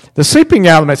 okay, the sleeping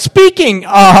element. Speaking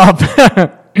of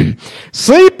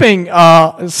sleeping,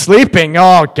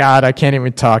 oh, God, I can't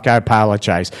even talk. I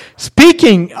apologize.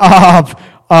 Speaking of,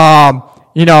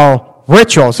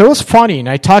 rituals, it was funny, and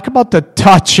I talk about the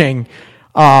touching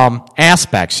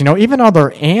aspects, even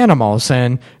other animals,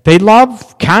 and they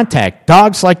love contact.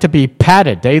 Dogs like to be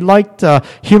petted. They like the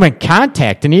human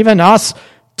contact, and even us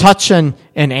touching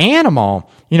an animal,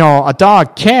 a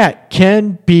dog, cat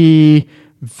can be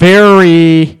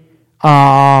very,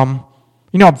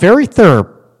 very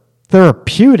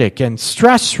therapeutic and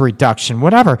stress reduction,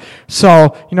 whatever.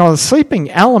 So, the sleeping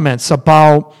elements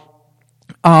about,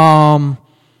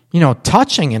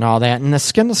 touching and all that, and the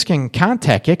skin-to-skin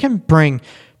contact, it can bring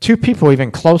two people even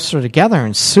closer together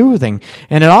and soothing.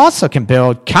 And it also can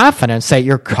build confidence that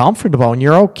you're comfortable and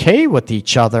you're okay with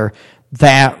each other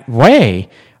that way.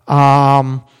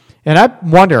 And I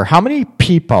wonder how many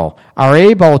people are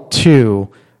able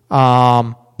to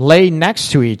lay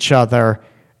next to each other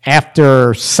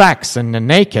after sex and the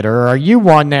naked, or are you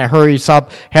one that hurries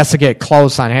up, has to get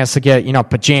clothes on, has to get,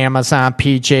 pajamas on,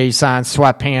 PJs on,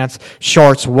 sweatpants,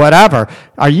 shorts, whatever?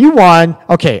 Are you one,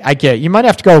 okay, I get it. You might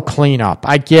have to go clean up.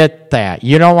 I get that.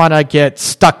 You don't want to get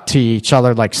stuck to each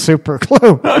other like super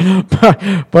glue.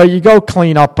 but you go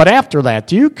clean up. But after that,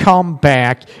 do you come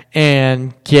back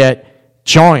and get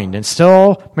joined and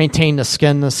still maintain the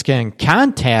skin-to-skin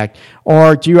contact,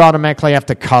 or do you automatically have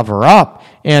to cover up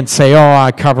and say, oh,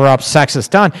 I cover up, sex is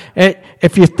done?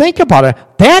 If you think about it,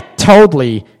 that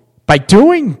totally, by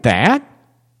doing that,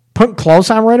 putting clothes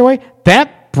on right away,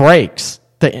 that breaks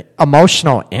the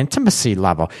emotional intimacy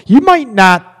level. You might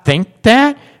not think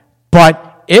that,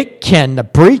 but it can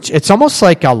breach. It's almost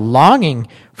like a longing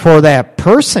for that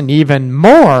person even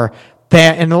more.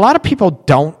 And a lot of people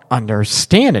don't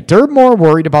understand it. They're more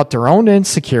worried about their own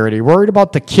insecurity, worried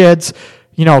about the kids,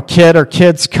 kid or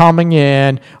kids coming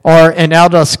in, or in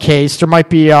Elda's case, there might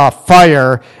be a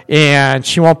fire and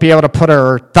she won't be able to put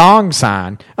her thongs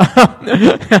on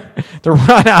to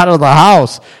run out of the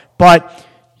house. But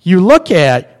you look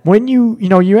at when you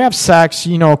have sex,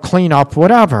 clean up,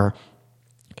 whatever,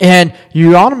 and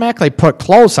you automatically put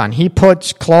clothes on. He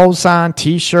puts clothes on,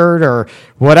 T-shirt or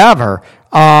whatever,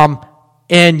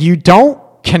 and you don't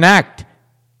connect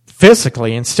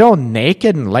physically and still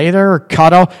naked and lay there or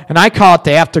cuddle. And I call it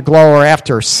the afterglow or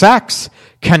after sex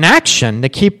connection to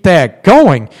keep that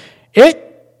going.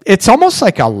 It's almost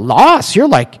like a loss. You're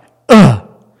like, ugh.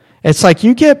 It's like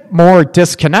you get more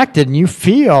disconnected and you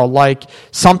feel like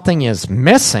something is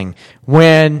missing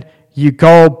when you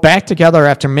go back together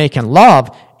after making love,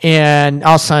 and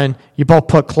all of a sudden you both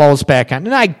put clothes back on.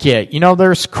 And I get,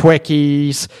 there's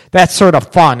quickies. That's sort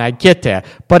of fun. I get that.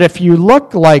 But if you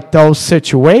look like those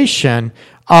situations,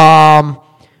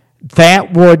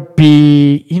 that would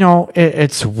be,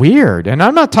 it's weird. And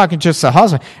I'm not talking just the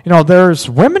husband. There's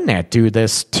women that do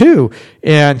this too.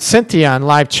 And Cynthia on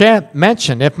live chat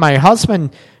mentioned, if my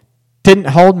husband didn't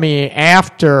hold me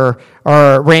after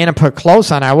or ran and put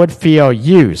clothes on, I would feel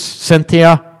used.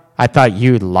 Cynthia, I thought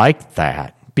you liked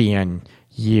that, being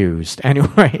used.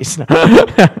 Anyways,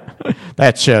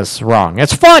 that's just wrong.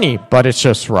 It's funny, but it's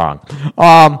just wrong.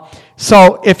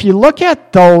 So if you look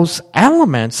at those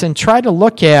elements and try to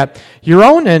look at your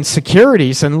own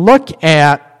insecurities and look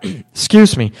at,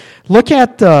 look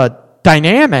at the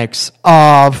dynamics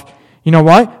of,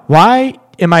 why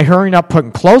am I hurrying up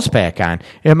putting clothes back on?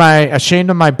 Am I ashamed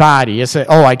of my body? Is it,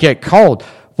 I get cold?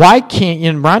 Why can't,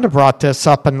 and Rhonda brought this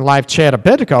up in the live chat a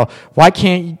bit ago, why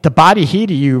can't the body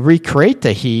heat of you recreate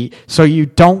the heat so you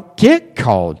don't get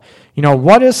cold?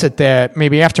 What is it that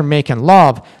maybe after making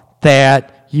love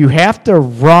that you have to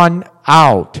run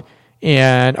out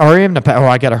or even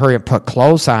I got to hurry and put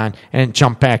clothes on and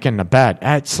jump back in the bed?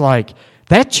 It's like,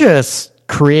 that just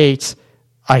creates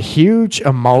a huge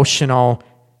emotional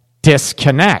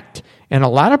disconnect. And a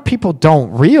lot of people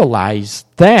don't realize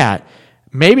that.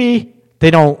 Maybe they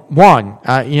don't,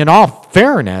 in all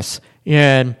fairness,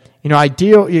 and,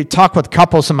 you talk with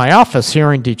couples in my office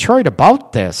here in Detroit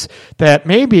about this, that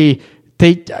maybe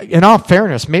in all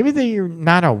fairness, maybe they're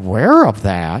not aware of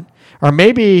that, or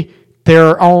maybe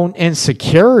their own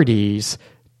insecurities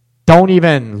don't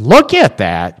even look at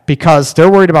that because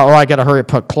they're worried about, I got to hurry up,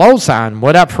 put clothes on,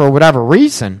 whatever, for whatever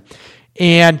reason.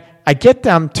 And I get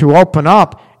them to open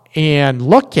up and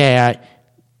look at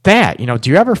that. Do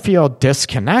you ever feel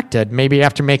disconnected, maybe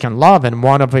after making love, and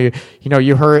one of you,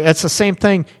 you heard, it's the same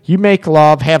thing. You make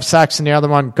love, have sex, and the other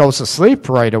one goes to sleep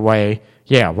right away.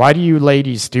 Yeah, why do you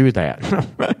ladies do that?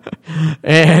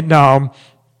 And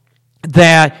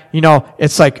that,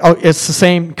 it's like, it's the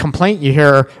same complaint you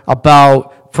hear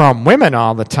about from women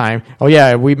all the time. Oh,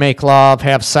 yeah, we make love,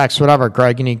 have sex, whatever,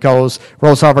 Greg, and he rolls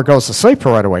over, goes to sleep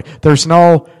right away. There's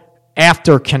no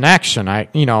after connection,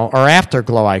 or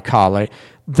afterglow, I call it,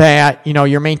 that,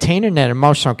 you're maintaining that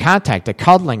emotional contact, the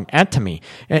cuddling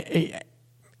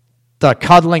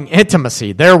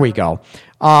intimacy, there we go.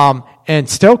 And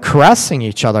still caressing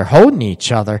each other, holding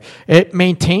each other. It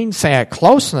maintains that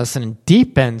closeness and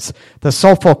deepens the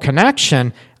soulful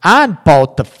connection on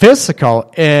both the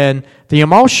physical and the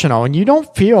emotional. And you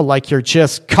don't feel like you're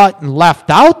just cut and left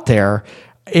out there.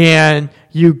 And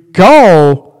you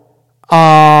go,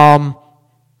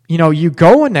 you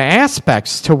go into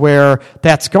aspects to where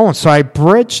that's going. So I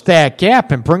bridge that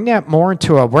gap and bring that more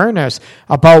into awareness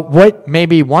about what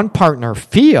maybe one partner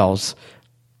feels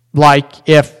like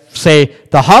if, say,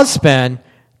 the husband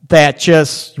that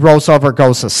just rolls over,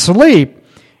 goes to sleep,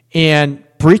 and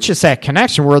breaches that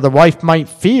connection where the wife might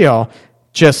feel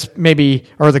just maybe,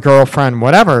 or the girlfriend,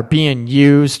 whatever, being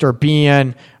used or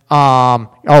being,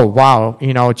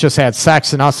 just had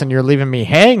sex and us and you're leaving me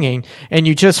hanging, and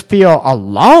you just feel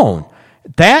alone.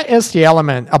 That is the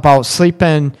element about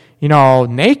sleeping,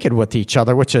 naked with each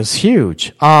other, which is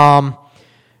huge.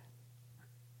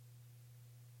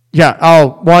 Yeah.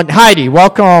 Heidi,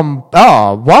 welcome.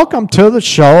 Welcome to the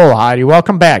show, Heidi.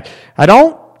 Welcome back. I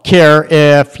don't care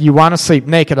if you want to sleep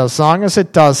naked as long as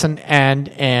it doesn't end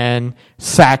in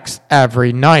sex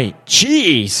every night.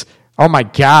 Jeez. Oh my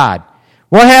God.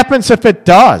 What happens if it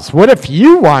does? What if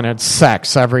you wanted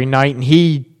sex every night and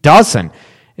he doesn't?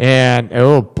 And,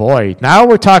 oh boy, now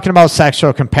we're talking about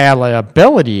sexual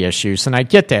compatibility issues, and I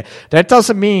get that. That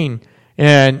doesn't mean...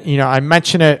 And, I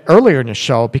mentioned it earlier in the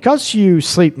show, because you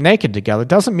sleep naked together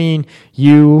doesn't mean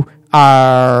you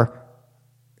have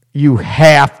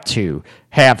to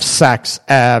have sex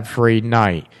every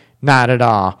night. Not at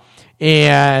all.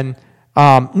 And,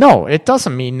 no, it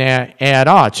doesn't mean that at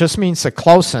all. It just means the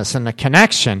closeness and the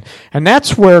connection. And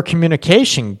that's where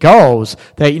communication goes,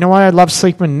 that, I love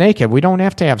sleeping naked. We don't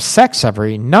have to have sex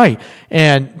every night.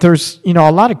 And there's, a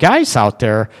lot of guys out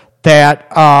there that,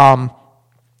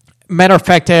 matter of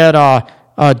fact, I had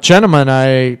a gentleman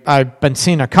I've been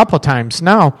seeing a couple of times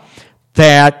now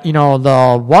that,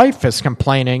 the wife is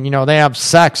complaining, they have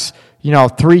sex,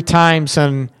 3 times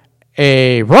in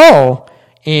a row,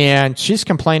 and she's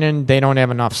complaining they don't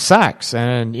have enough sex.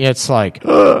 And it's like,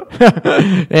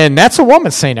 and that's a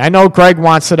woman saying, I know Greg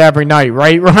wants it every night,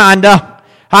 right, Rhonda?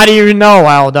 How do you know,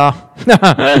 Alda?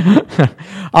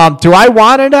 Do I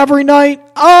want it every night?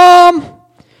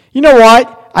 You know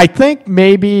what? I think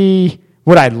maybe,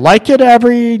 would I like it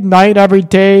every night, every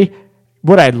day?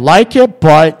 Would I like it?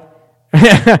 But,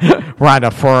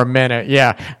 Rhonda, for a minute,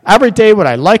 yeah. Every day, would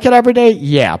I like it every day?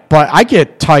 Yeah, but I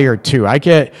get tired too. I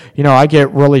get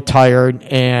really tired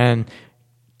and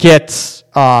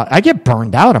I get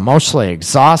burned out, emotionally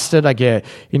exhausted. I get,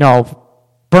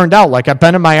 burned out. Like I've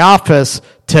been in my office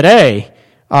today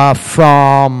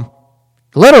from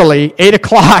literally 8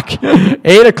 o'clock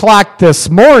this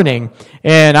morning,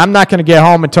 and I'm not going to get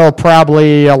home until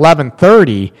probably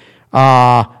 11:30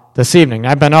 this evening.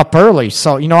 I've been up early,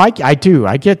 so I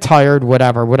get tired.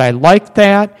 Whatever. Would I like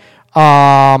that? Would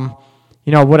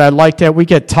I like that? We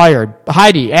get tired.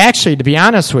 Heidi, actually, to be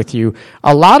honest with you,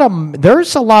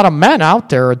 there's a lot of men out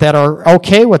there that are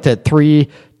okay with it 3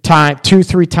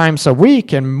 times a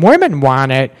week, and women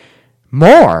want it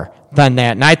more than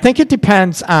that. And I think it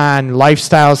depends on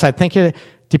lifestyles. I think it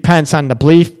depends on the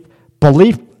belief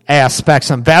aspects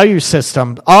and value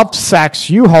system of sex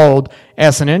you hold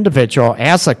as an individual,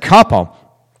 as a couple.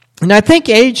 And I think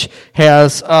age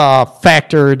has a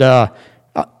factor into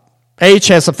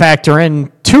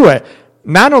it.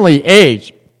 Not only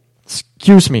age,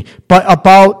 but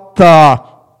about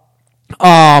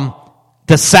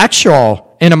the sexual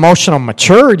and emotional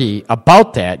maturity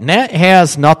about that. And that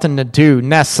has nothing to do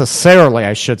necessarily,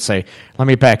 I should say, let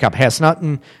me back up, has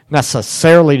nothing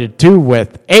necessarily to do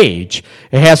with age.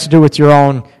 It has to do with your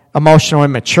own emotional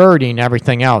immaturity and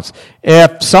everything else.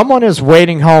 If someone is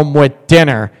waiting home with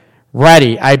dinner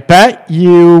ready, I bet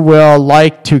you will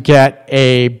like to get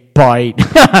a bite.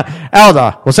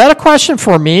 Elda, was that a question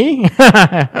for me?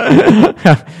 Yeah,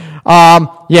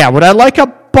 would I like a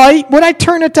bite? Would I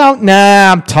turn it down?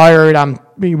 Nah, I'm tired.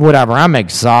 Whatever. I'm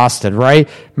exhausted, right?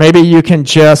 Maybe you can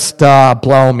just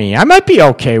blow me. I might be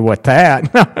okay with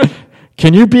that.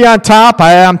 Can you be on top?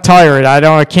 I'm tired.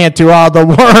 I can't do all the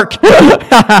work.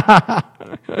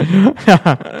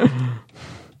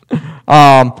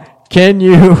 Can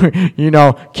you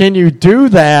do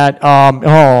that?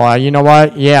 You know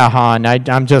what? Yeah, hon,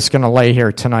 I'm just going to lay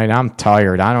here tonight. I'm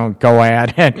tired. I don't go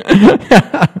at it.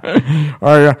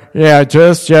 Or, yeah,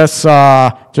 just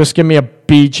give me a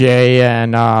BJ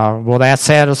and, will that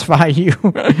satisfy you?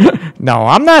 No,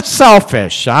 I'm not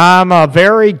selfish. I'm a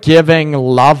very giving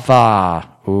lover.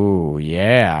 Ooh,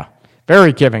 yeah.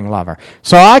 Very giving lover.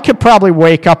 So I could probably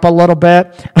wake up a little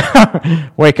bit.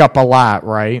 Wake up a lot,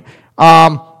 right?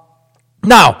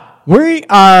 Now, we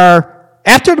are,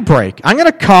 after the break, I'm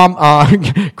going to come,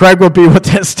 Greg will be with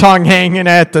his tongue hanging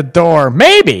at the door.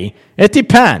 Maybe. It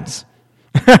depends.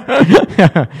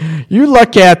 You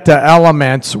look at the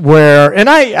elements where, and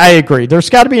I agree, there's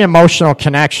got to be emotional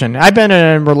connection. I've been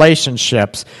in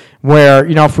relationships where,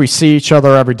 if we see each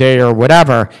other every day or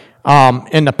whatever,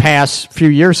 in the past few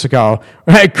years ago,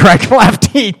 Greg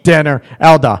left to eat dinner,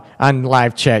 Elda, on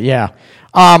live chat, yeah.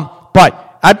 But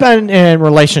I've been in a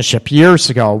relationship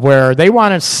years ago where they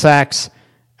wanted sex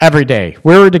every day. If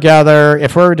we were together,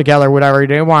 whatever,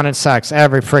 they wanted sex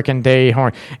every freaking day.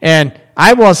 And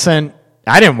I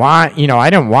didn't want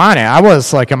it. I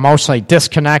was like emotionally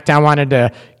disconnected. I wanted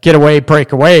to get away,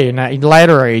 break away, and I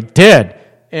literally did.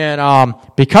 And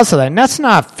because of that, and that's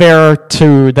not fair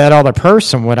to that other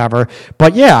person, whatever.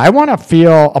 But yeah, I want to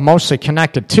feel emotionally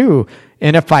connected too.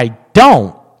 And if I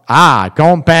don't,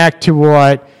 going back to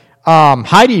what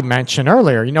Heidi mentioned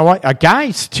earlier, you know what?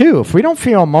 Guys too, if we don't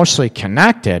feel emotionally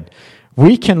connected,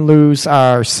 we can lose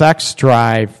our sex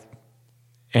drive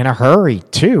in a hurry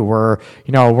too.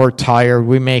 We're tired.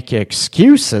 We make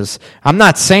excuses. I'm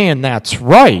not saying that's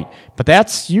right, but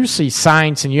that's usually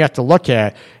signs, and you have to look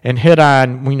at and hit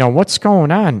on, what's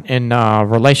going on in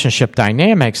relationship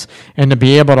dynamics, and to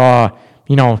be able to,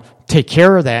 take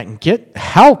care of that and get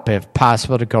help if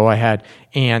possible to go ahead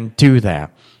and do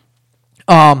that.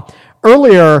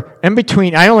 Earlier, in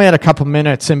between, I only had a couple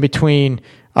minutes in between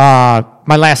my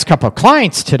last couple of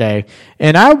clients today,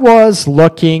 and I was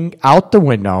looking out the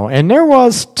window, and there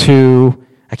was two,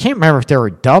 I can't remember if they were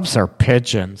doves or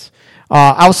pigeons,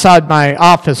 outside my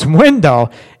office window,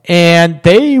 and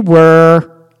they were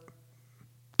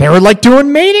like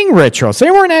doing mating rituals. They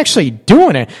weren't actually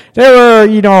doing it. They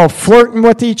were, flirting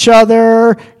with each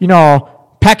other,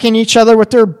 pecking each other with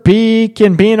their beak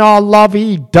and being all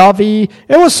lovey-dovey.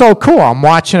 It was so cool. I'm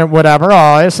watching it, whatever.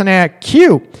 Oh, isn't that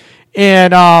cute?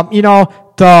 And,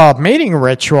 the mating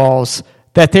rituals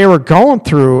that they were going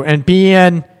through and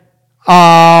being,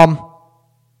 that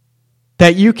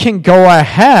you can go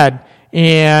ahead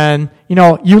and,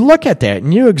 you look at that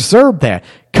and you observe that.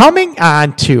 Coming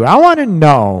on to, I want to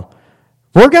know,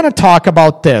 we're going to talk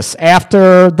about this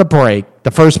after the break,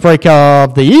 the first break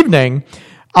of the evening,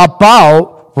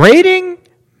 about mating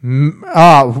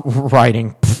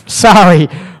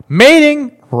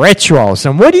rituals.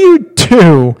 And what do you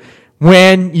do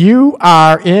when you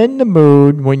are in the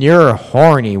mood, when you're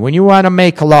horny, when you want to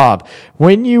make love,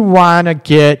 when you want to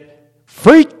get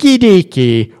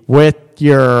freaky-deaky with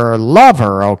your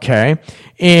lover, okay?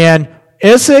 And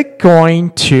is it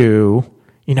going to,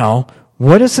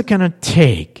 what is it going to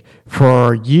take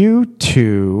for you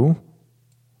to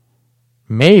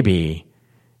maybe,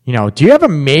 do you have a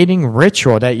mating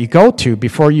ritual that you go to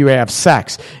before you have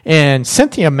sex? And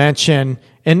Cynthia mentioned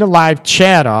in the live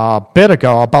chat a bit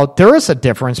ago about there is a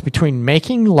difference between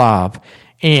making love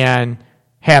and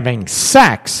having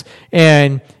sex.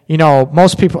 And,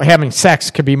 most people having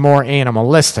sex could be more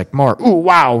animalistic, more, ooh,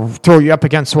 wow, throw you up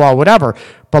against the wall, whatever.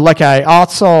 But like I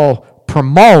also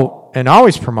promote and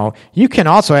always promote, you can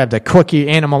also have the quickie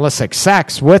animalistic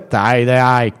sex with the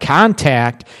eye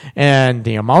contact and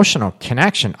the emotional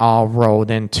connection all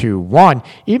rolled into one,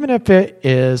 even if it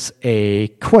is a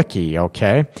quickie,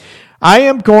 okay? I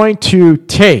am going to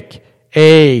take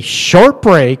a short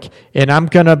break, and I'm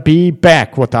going to be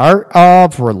back with the Art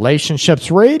of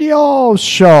Relationships radio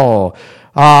show.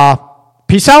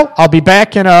 Peace out. I'll be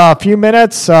back in a few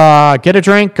minutes. Get a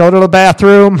drink, go to the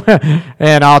bathroom,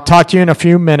 and I'll talk to you in a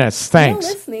few minutes. Thanks.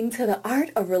 You're listening to the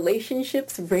Art of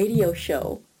Relationships radio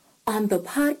show on the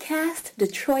Podcast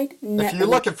Detroit Network. If you're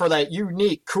looking for that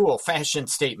unique, cool fashion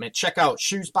statement, check out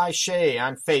Shoes by Shay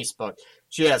on Facebook.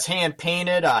 She has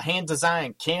hand-painted,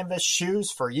 hand-designed canvas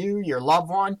shoes for you, your loved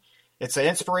one. It's an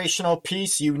inspirational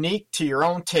piece unique to your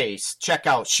own taste. Check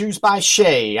out Shoes by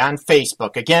Shay on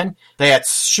Facebook. Again,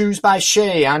 that's Shoes by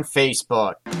Shay on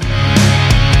Facebook.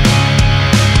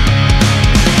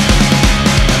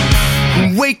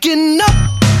 Waking up,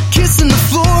 kissing the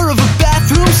floor of a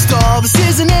bathroom stall. This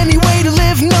isn't any way to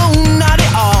live, no, not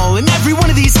at all. And every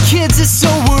one of these kids is so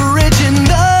original.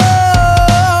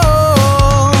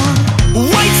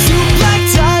 White suit, black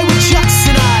tie with chucks,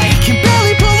 and I can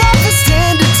barely pull off a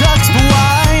standard tux. But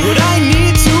why would I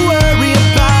need to worry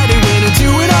about it when I do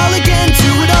it all again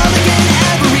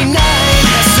every night?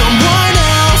 As someone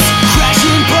else,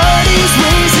 crashing parties,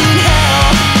 raising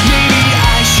hell. Maybe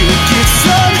I should get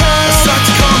some help. Start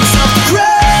to call myself the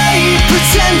great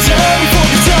pretender before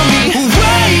they tell me,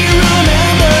 wait,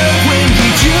 remember when we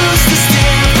used to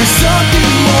stand for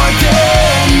something more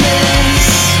than this?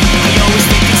 I always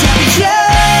think it's happy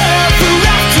ever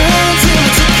after until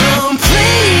it's a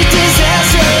complete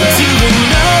disaster, until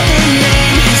another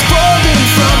name is fallen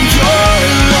from your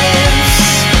lips.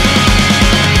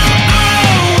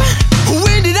 Oh,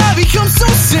 when did I become so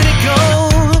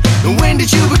cynical? When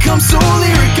did you become so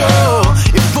lyrical?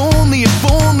 If only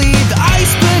the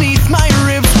ice beneath my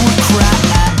ribs would crack.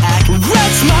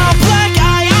 Red smile, black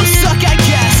eye, I'm stuck, I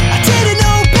guess. I didn't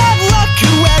know bad luck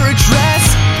could wear a dress.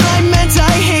 I meant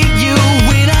I hate you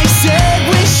when I said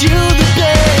wish you the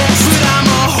best. But I'm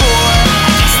a whore,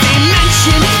 I guess they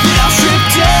mentioned that I'll strip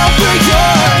down for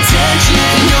your attention,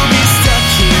 and you'll be stuck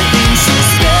here in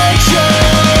suspension.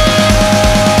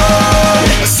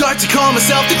 I start to call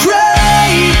myself the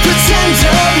great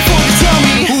pretender before they tell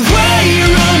me, wait,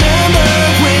 remember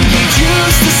when you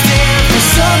used to stand for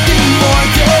something more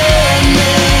than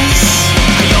this?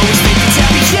 I always think it's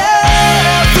happy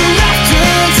ever after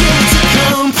until it's a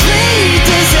complete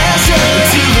disaster,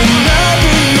 until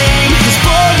another name is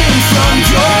fallen from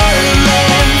your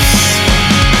lips.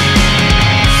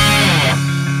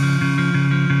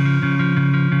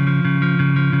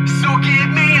 So give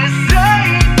me a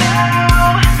sign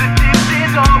now that this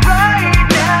is alright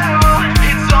now.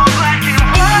 It's all black and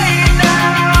white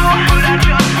now, but I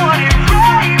just want it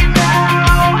right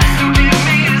now. So give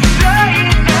me a sign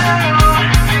now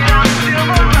that I'm still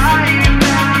alive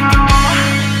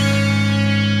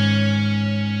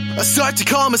now. I start to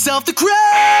call myself the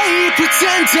great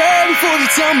pretender before they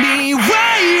tell me,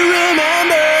 wait,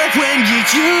 remember when you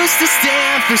used to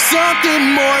stand for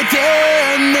something more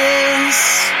than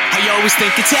this? I always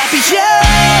think it's happy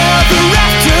ever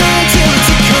after until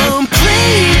it's a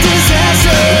complete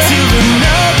disaster, until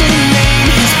another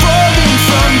name is fallen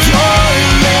from your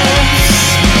lips.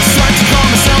 I start to call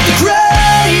myself the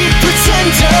great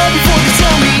pretender before they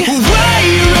tell me,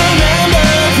 wait, remember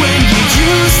when you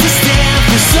used to stand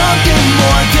for something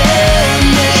more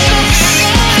than this?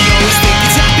 I always think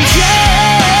it's happy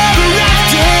ever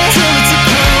after until it's a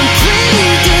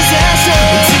complete disaster,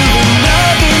 until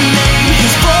another name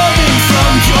is fallen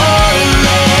from your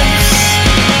lips.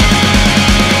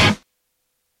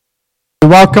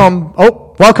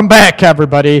 Welcome back,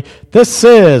 everybody. This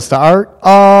is the Art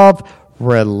of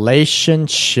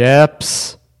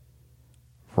Relationships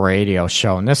radio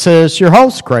show. And this is your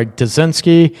host, Greg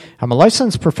Dazinski. I'm a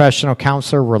licensed professional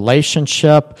counselor,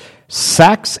 relationship,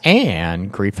 sex,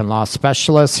 and grief and loss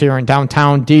specialist here in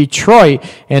downtown Detroit.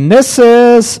 And this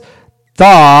is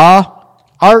the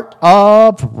Art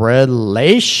of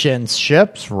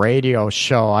Relationships radio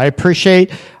show. I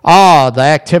appreciate all the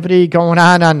activity going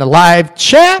on the live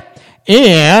chat.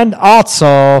 And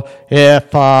also, if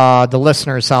the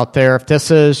listeners out there, if this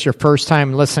is your first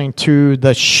time listening to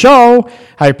the show,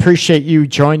 I appreciate you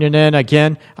joining in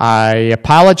again. I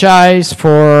apologize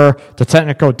for the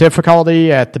technical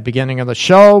difficulty at the beginning of the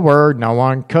show where no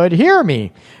one could hear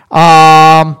me.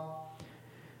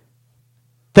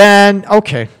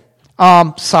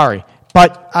 Sorry.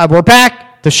 But we're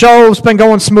back. The show's been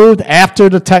going smooth after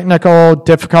the technical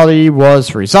difficulty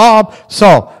was resolved.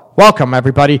 So, welcome,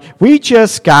 everybody. We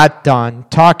just got done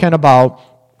talking about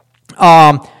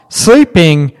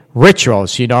sleeping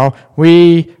rituals.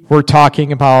 We were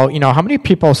talking about, how many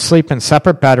people sleep in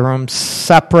separate bedrooms,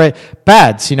 separate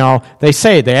beds. They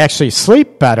say they actually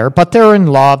sleep better, but they're in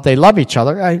love. They love each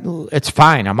other. It's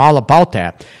fine. I'm all about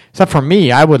that. Except for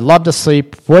me, I would love to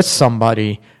sleep with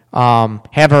somebody,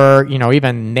 have her,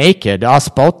 even naked, us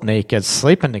both naked,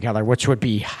 sleeping together, which would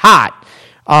be hot.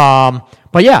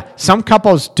 But yeah, some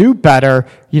couples do better,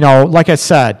 like I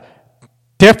said,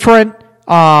 different,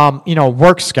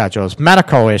 work schedules,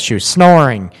 medical issues,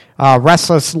 snoring,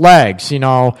 restless legs,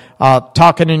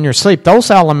 talking in your sleep.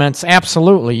 Those elements,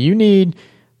 absolutely. You need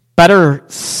better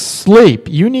sleep.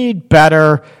 You need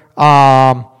better,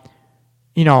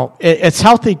 it's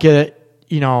healthy to get,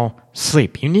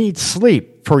 sleep. You need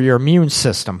sleep for your immune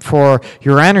system, for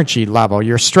your energy level,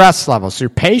 your stress levels, your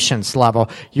patience level.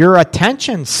 Your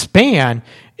attention span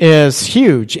is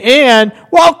huge. And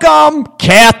welcome,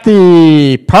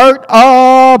 Kathy, part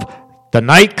of the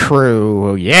night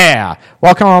crew. Yeah.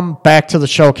 Welcome back to the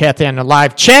show, Kathy, on the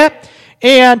live chat.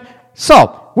 And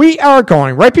so we are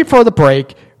going right before the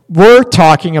break. We're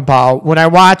talking about when I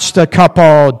watched a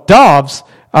couple doves.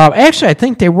 Actually, I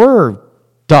think they were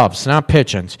doves, not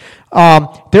pigeons.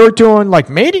 They were doing like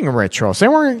mating rituals. They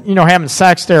weren't, having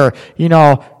sex. They're,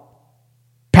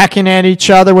 pecking at each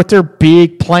other with their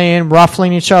beak, playing,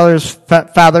 ruffling each other's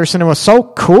feathers, and it was so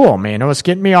cool, man. It was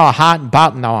getting me all hot and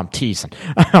bothered. No, I'm teasing.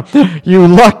 You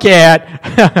look at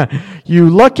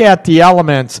the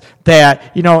elements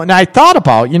that, and I thought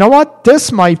about, what?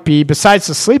 This might be, besides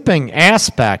the sleeping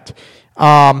aspect,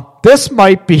 this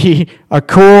might be a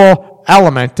cool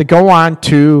element to go on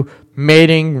to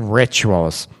mating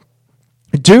rituals.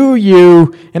 Do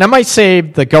you, and I might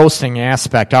save the ghosting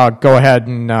aspect. I'll go ahead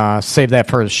and save that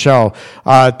for the show.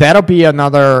 That'll be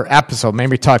another episode.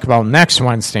 Maybe talk about next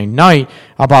Wednesday night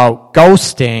about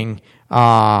ghosting,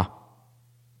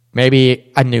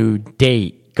 maybe a new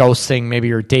date. Ghosting, maybe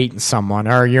you're dating someone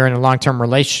or you're in a long-term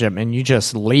relationship and you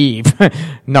just leave.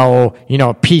 No,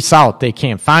 peace out. They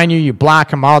can't find you. You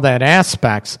block them, all that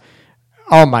aspects.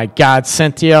 Oh, my God.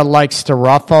 Cynthia likes to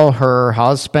ruffle her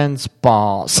husband's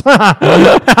balls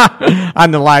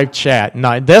on the live chat.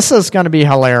 No, this is going to be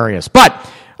hilarious. But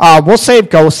we'll save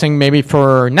ghosting maybe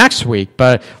for next week.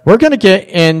 But we're going to get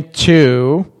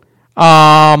into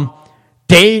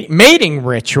mating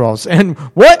rituals. And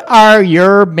what are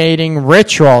your mating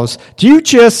rituals? Do you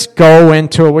just go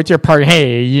into it with your partner?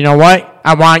 Hey, you know what?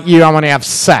 I want you. I want to have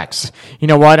sex. You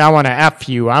know what? I want to F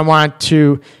you. I want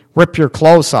to rip your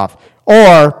clothes off.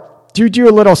 Or do you do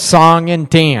a little song and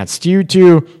dance? Do you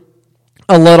do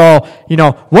a little,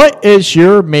 what is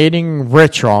your mating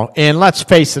ritual? And let's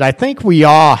face it, I think we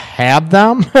all have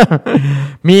them,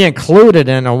 me included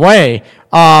in a way.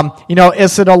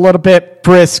 Is it a little bit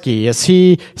frisky? Is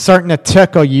he starting to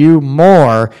tickle you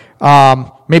more?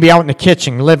 Maybe out in the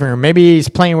kitchen, living room. Maybe he's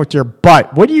playing with your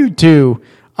butt. What do you do?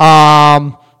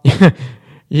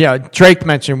 Yeah, Drake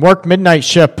mentioned work midnight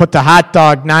shift, put the hot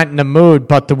dog not in the mood,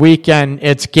 but the weekend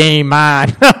it's game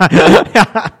on.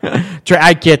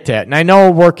 I get that. And I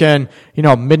know working,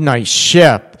 midnight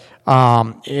shift,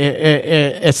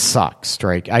 it sucks,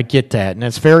 Drake. I get that. And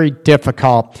it's very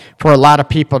difficult for a lot of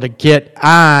people to get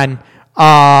on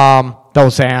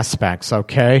those aspects,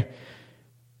 okay?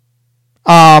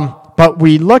 But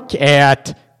we look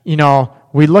at,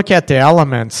 the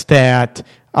elements that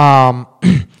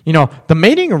the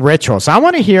mating rituals. I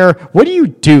want to hear, what do you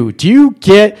do? Do you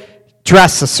get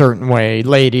dressed a certain way,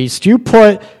 ladies? Do you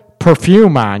put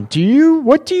perfume on?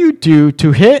 What do you do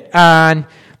to hit on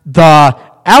the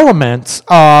elements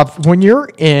of when you're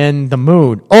in the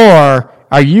mood? Or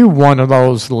are you one of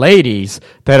those ladies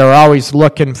that are always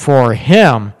looking for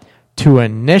him to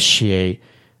initiate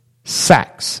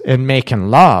sex and making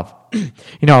love?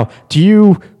 Do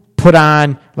you put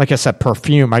on, like I said,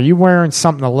 perfume? Are you wearing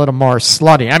something a little more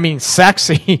slutty? I mean,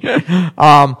 sexy.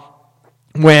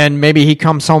 When maybe he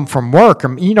comes home from work,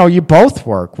 or, you both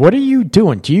work. What are you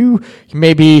doing? Do you,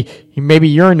 maybe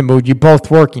you're in the mood, you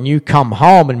both work, and you come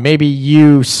home, and maybe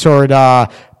you sort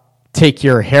of take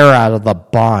your hair out of the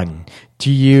bun?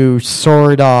 Do you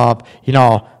sort of,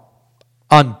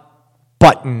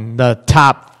 unbutton the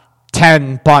top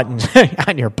 10 buttons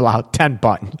on your blouse, 10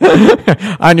 buttons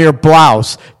on your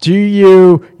blouse? Do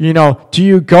you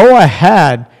go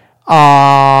ahead,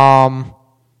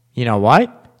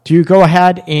 do you go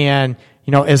ahead and,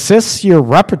 is this your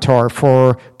repertoire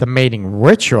for the mating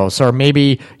rituals? Or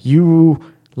maybe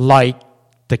you like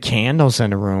the candles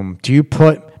in the room. Do you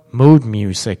put mood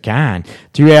music on?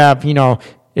 Do you have,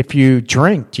 if you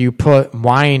drink, do you put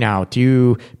wine out? Do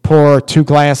you pour 2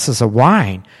 glasses of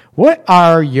wine? What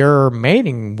are your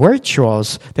mating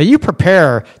rituals that you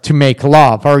prepare to make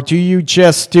love? Or do you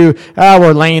just do,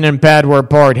 we're laying in bed, we're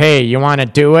bored, hey, you want to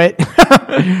do it?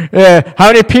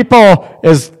 How many people,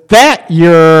 is that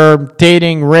your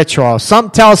dating ritual?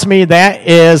 Something tells me that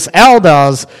is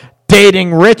Elda's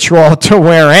dating ritual, to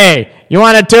where, hey, you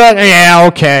want to do it? Yeah,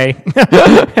 okay.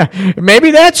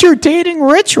 Maybe that's your dating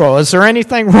ritual. Is there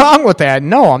anything wrong with that?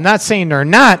 No, I'm not saying they're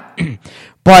not.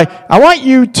 But I want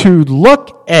you to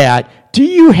look at, do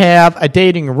you have a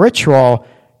dating ritual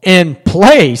in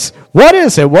place? What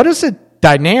is it? What is the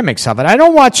dynamics of it? I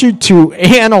don't want you to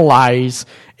analyze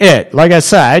it. Like I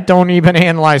said, I don't even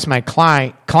analyze my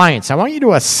clients. I want you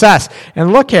to assess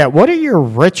and look at, what are your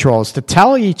rituals to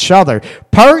tell each other?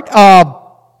 Part of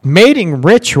mating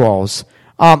rituals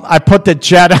I put the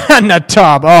jet on the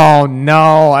tub. Oh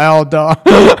no, Elda.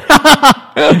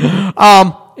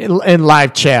 In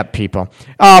live chat, people.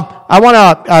 I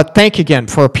want to thank again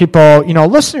for people,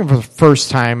 listening for the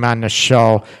first time on the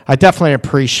show. I definitely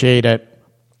appreciate it.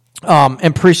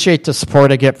 Appreciate the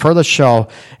support I get for the show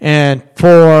and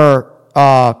for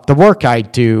the work I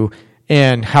do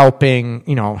in helping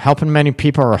many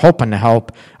people, or hoping to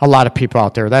help a lot of people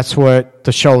out there. That's what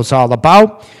the show is all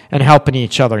about, and helping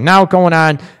each other. Now going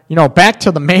on, back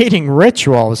to the mating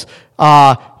rituals,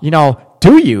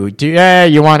 do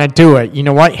you want to do it? You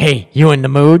know what? Hey, you in the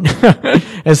mood?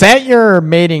 Is that your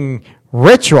mating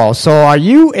ritual? So are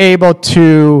you able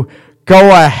to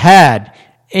go ahead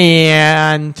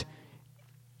and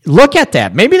look at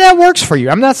that? Maybe that works for you.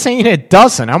 I'm not saying it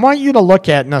doesn't. I want you to look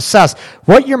at and assess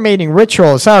what your mating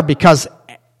rituals are, because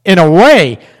in a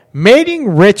way,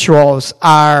 mating rituals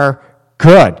are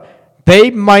good. They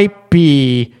might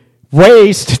be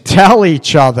ways to tell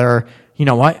each other, you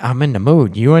know what, I'm in the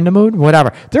mood, you in the mood,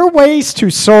 whatever. They're ways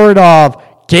to sort of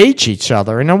gauge each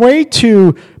other, and a way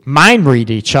to mind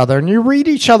read each other, and you read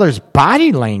each other's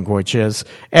body languages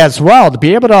as well, to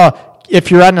be able to, if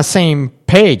you're on the same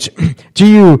page, do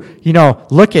you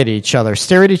look at each other,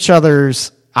 stare at each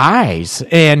other's eyes,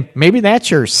 and maybe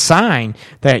that's your sign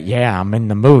that, yeah, I'm in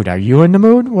the mood. Are you in the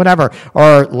mood? Whatever.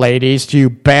 Or ladies, do you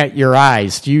bat your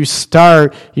eyes? Do you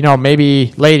start,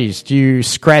 maybe ladies, do you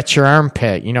scratch your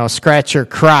armpit, scratch your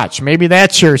crotch? Maybe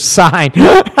that's your sign.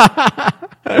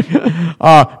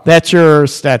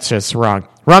 That's just wrong.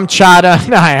 Rum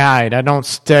chata, I don't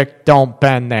stick, don't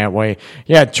bend that way.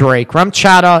 Yeah, Drake, rum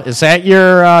chata, is that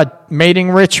your mating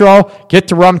ritual? Get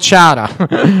the rum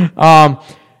chata.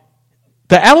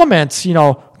 The elements,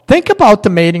 think about the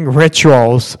mating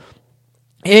rituals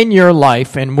in your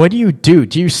life, and what do you do?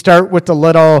 Do you start with the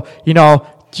little,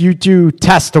 do you do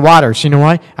test the waters? You know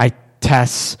what? I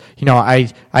test,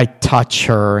 I touch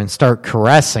her and start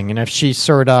caressing, and if she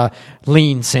sort of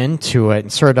leans into it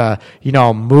and sort of,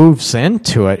 moves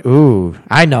into it, ooh,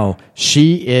 I know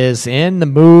she is in the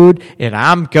mood, and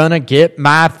I'm gonna get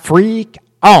my freak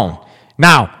on.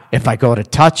 Now, if I go to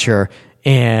touch her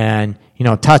and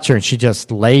touch her, and she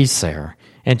just lays there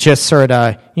and just sort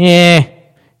of, she ain't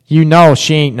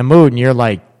in the mood, and you're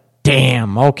like,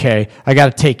 damn, okay, I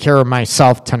got to take care of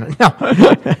myself tonight. No.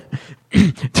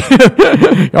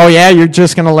 Oh, yeah, you're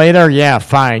just going to lay there? Yeah,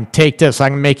 fine. Take this.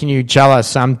 I'm making you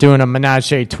jealous. I'm doing a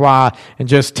menage a trois, and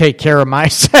just take care of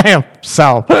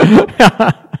myself.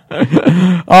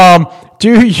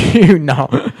 Do you know?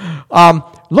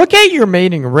 Look at your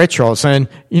mating rituals, and,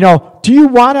 do you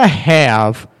want to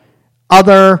have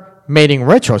other mating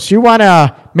rituals? You want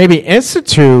to maybe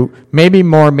institute maybe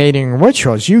more mating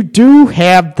rituals. You do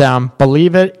have them,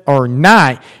 believe it or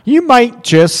not. You might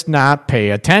just not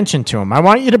pay attention to them. I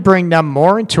want you to bring them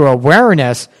more into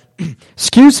awareness,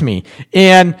 excuse me,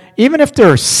 and even if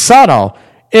they're subtle,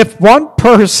 if one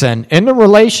person in the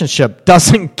relationship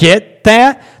doesn't get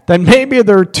that, then maybe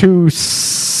they're too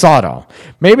subtle.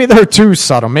 Maybe your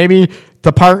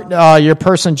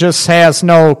person just has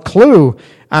no clue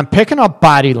on picking up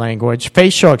body language,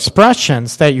 facial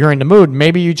expressions that you're in the mood.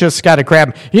 Maybe you just got to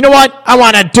grab, you know what? I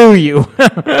want to do you.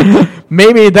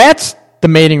 Maybe that's the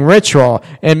mating ritual.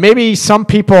 And maybe some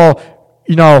people,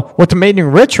 with the mating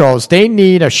rituals, they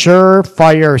need a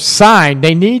surefire sign.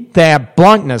 They need that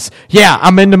bluntness. Yeah,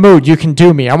 I'm in the mood. You can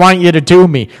do me. I want you to do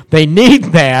me. They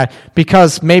need that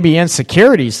because maybe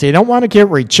insecurities. They don't want to get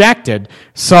rejected,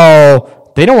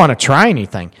 so they don't want to try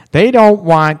anything. They don't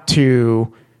want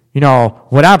to,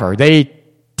 whatever. They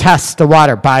test the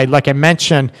water by, like I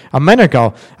mentioned a minute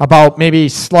ago, about maybe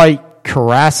slight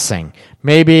caressing,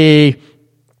 maybe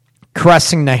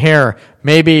caressing the hair,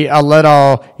 maybe a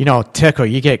little, tickle.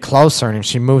 You get closer and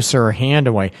she moves her hand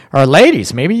away. Or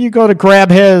ladies, maybe you go to grab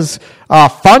his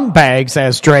fun bags,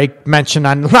 as Drake mentioned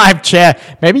on the live chat.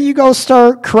 Maybe you go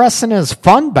start caressing his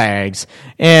fun bags.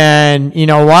 And you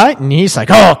know what? And he's like,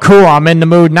 oh, cool, I'm in the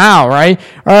mood now, right?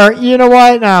 Or, you know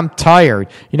what? I'm tired.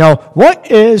 What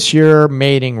is your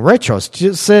mating rituals?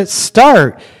 Just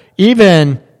start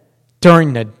even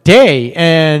during the day.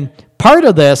 And part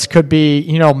of this could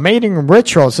be, mating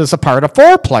rituals is a part of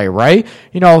foreplay, right?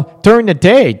 During the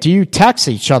day, do you text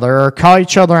each other or call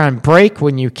each other on break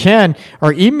when you can,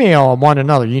 or email one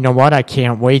another? You know what? I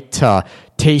can't wait to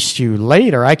taste you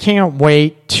later. I can't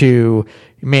wait to,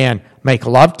 make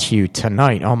love to you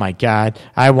tonight. Oh my God.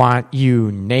 I want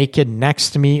you naked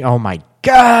next to me. Oh my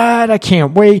God, I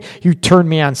can't wait. You turn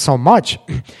me on so much.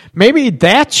 Maybe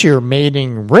that's your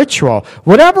mating ritual.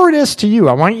 Whatever it is to you,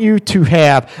 I want you to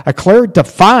have a clear,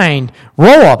 defined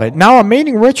role of it. Now, a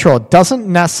mating ritual doesn't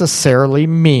necessarily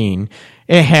mean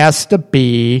It has to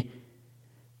be,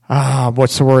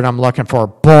 what's the word I'm looking for?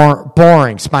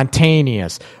 Boring,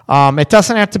 spontaneous. It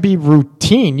doesn't have to be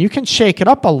routine. You can shake it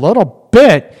up a little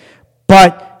bit,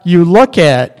 but you look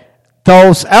at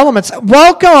those elements.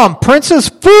 Welcome, Princess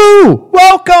Fu.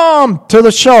 Welcome to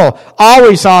the show.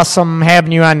 Always awesome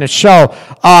having you on the show.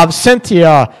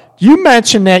 Cynthia, you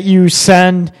mentioned that you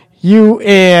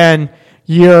and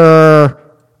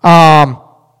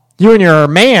your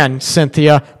man,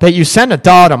 Cynthia, that you send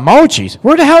adult emojis.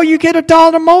 Where the hell you get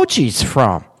adult emojis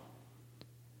from?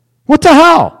 What the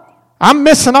hell? I'm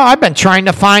missing out. I've been trying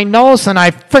to find those, and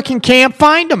I freaking can't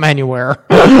find them anywhere.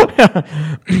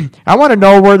 I want to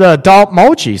know where the adult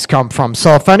emojis come from.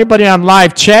 So if anybody on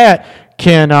live chat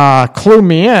can clue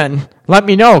me in, let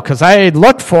me know, because I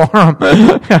looked for them.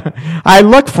 I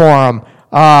looked for them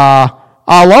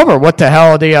all over. What the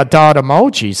hell the adult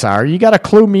emojis are? You got to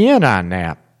clue me in on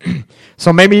that.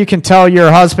 So maybe you can tell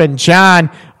your husband,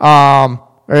 John, or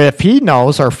if he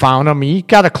knows or found them, you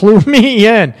got to clue me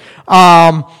in.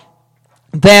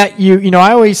 That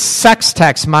I always sex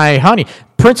text my honey.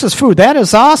 Princess Fu, that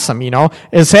is awesome,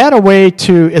 Is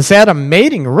that a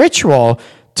mating ritual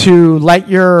to let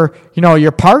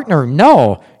your partner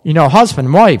know,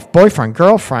 husband, wife, boyfriend,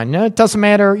 girlfriend, it doesn't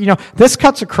matter, this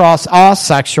cuts across all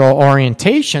sexual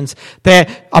orientations,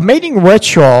 that a mating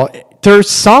ritual, there's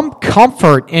some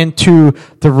comfort into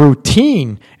the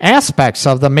routine aspects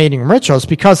of the mating rituals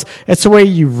because it's the way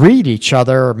you read each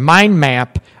other, mind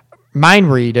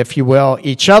read, if you will,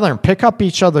 each other and pick up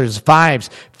each other's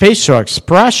vibes, facial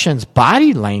expressions,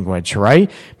 body language, right?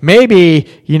 Maybe,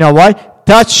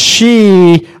 does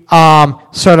she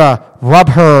sort of rub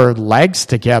her legs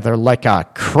together like a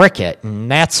cricket, and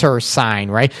that's her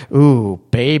sign, right? Ooh,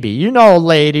 baby.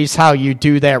 Ladies, how you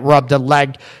do that, rub the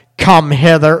leg, come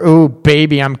hither. Ooh,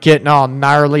 baby, I'm getting all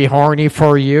gnarly horny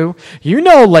for you.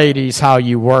 Ladies, how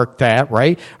you work that,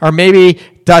 right? Or maybe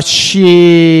does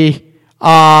she...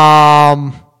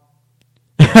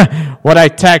 what I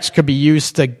text could be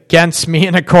used against me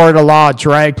in a court of law,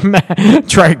 Drake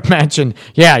mentioned.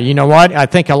 Yeah, you know what? I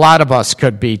think a lot of us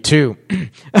could be too.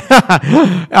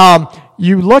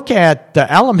 You look at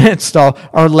the elements, though,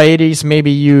 or ladies,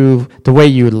 maybe the way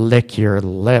you lick your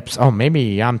lips. Oh,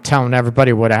 maybe I'm telling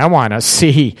everybody what I want to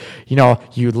see.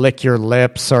 You lick your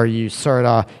lips, or you sort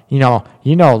of,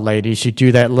 ladies, you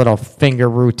do that little finger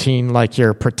routine like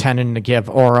you're pretending to give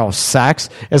oral sex.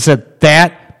 Is it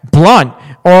that blunt,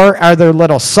 or are there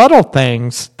little subtle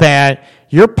things that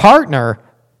your partner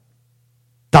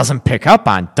doesn't pick up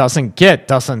on,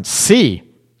 doesn't see?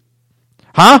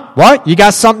 Huh? What? You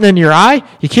got something in your eye?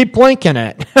 You keep blinking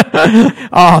it.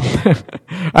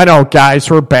 I know guys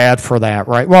were bad for that,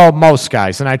 right? Well, most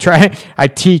guys. And I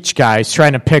teach guys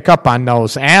trying to pick up on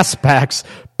those aspects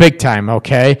big time,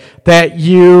 okay? That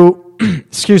you,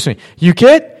 you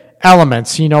get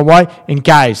elements, you know what? And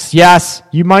guys, yes,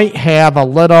 you might have a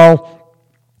little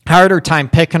harder time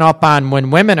picking up on when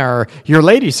your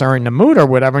ladies are in the mood or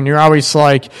whatever, and you're always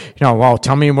like, well,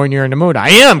 tell me when you're in the mood. I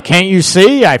am, can't you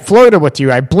see? I flirted with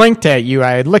you, I blinked at you,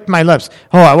 I licked my lips.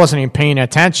 Oh, I wasn't even paying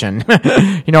attention.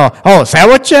 Oh, is that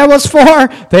what that was for?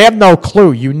 They have no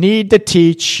clue. You need to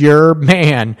teach your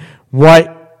man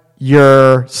what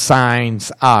your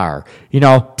signs are.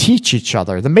 Teach each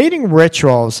other. The mating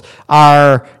rituals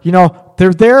are,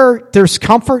 they're there. There's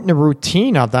comfort in the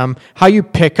routine of them, how you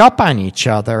pick up on each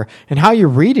other and how you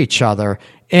read each other.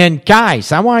 And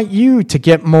guys, I want you to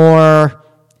get more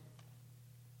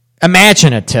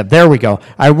imaginative. There we go.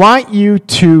 I want you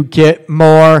to get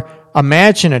more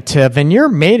imaginative in your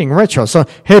mating ritual. So,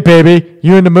 hey, baby,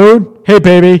 you in the mood? Hey,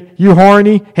 baby, you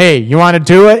horny? Hey, you want to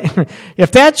do it?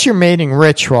 If that's your mating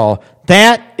ritual,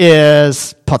 that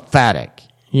is pathetic.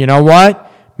 You know what?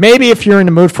 Maybe if you're in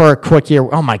the mood for a quickie,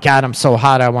 oh my God, I'm so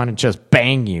hot, I want to just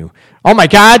bang you. Oh my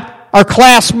God, our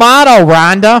class motto,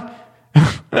 Rhonda.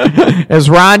 Is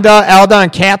Rhonda, Elda,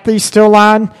 and Kathy still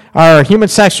on? Our human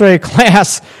sexuality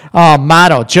class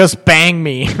motto, just bang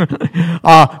me.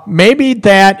 Maybe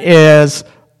that is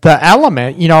the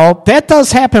element, that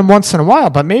does happen once in a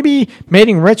while, but maybe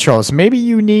mating rituals, maybe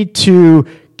you need to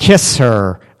kiss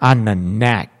her on the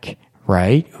neck.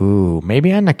 Right? Ooh,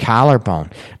 maybe on the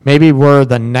collarbone. Maybe where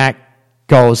the neck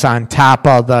goes on top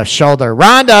of the shoulder.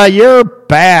 Rhonda, you're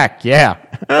back. Yeah.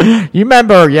 You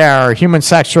remember, our human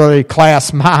sexuality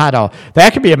class motto.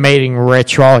 That could be a mating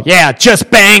ritual. Yeah, just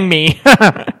bang me.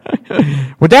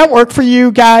 Would that work for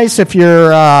you guys if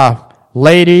your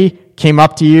lady came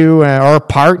up to you or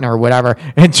partner or whatever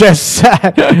and just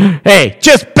said, hey,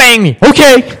 just bang me.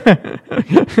 Okay.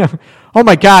 Oh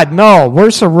my God, no.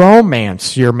 Where's the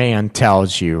romance your man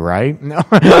tells you, right? No.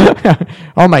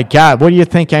 Oh my God, what do you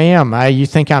think I am? You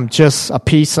think I'm just a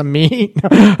piece of meat?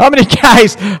 How many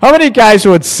guys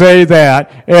would say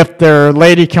that if their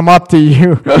lady come up to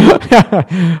you?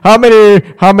 How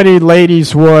many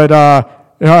ladies would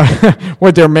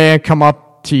their man come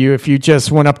up to you if you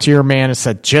just went up to your man and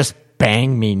said, just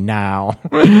bang me now?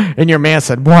 And your man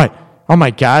said, what? Oh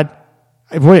my God.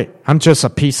 Wait, I'm just a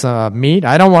piece of meat?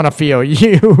 I don't want to feel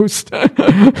used.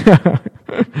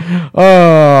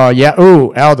 Oh, yeah.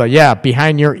 Ooh, Elda, yeah,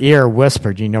 behind your ear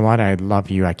whispered, you know what? I love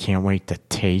you. I can't wait to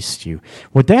taste you.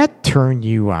 Would that turn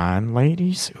you on,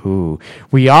 ladies? Ooh,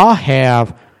 we all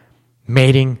have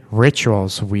mating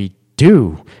rituals. We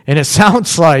do. And it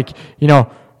sounds like,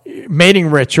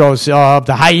 mating rituals of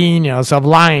the hyenas, of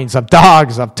lions, of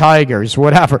dogs, of tigers,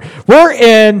 whatever.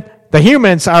 The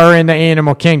humans are in the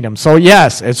animal kingdom. So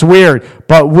yes, it's weird,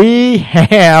 but we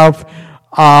have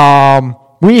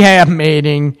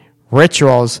mating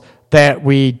rituals that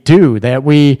we do, that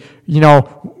we,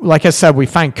 like I said, we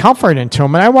find comfort into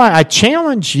them. And I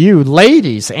challenge you,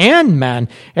 ladies and men.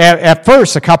 At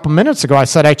first, a couple minutes ago, I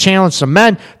said I challenge the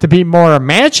men to be more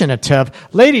imaginative.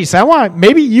 Ladies,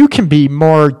 maybe you can be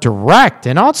more direct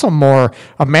and also more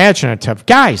imaginative.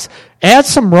 Guys, add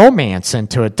some romance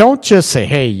into it. Don't just say,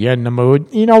 hey, you in the mood?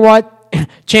 You know what?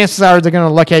 Chances are they're going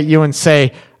to look at you and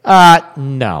say,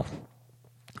 no.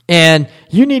 And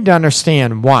you need to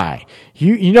understand why.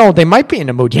 They might be in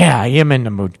the mood. Yeah, I am in the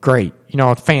mood. Great.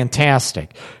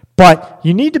 Fantastic. But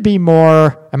you need to be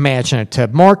more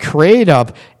imaginative, more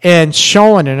creative in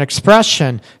showing an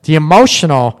expression, the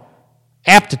emotional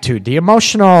aptitude, the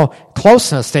emotional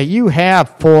closeness that you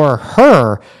have for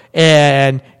her.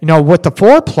 And, with the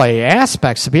foreplay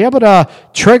aspects, to be able to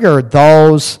trigger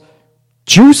those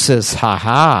juices,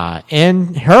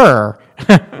 in her,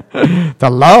 the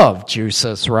love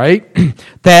juices, right?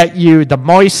 The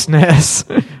moistness.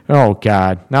 Oh,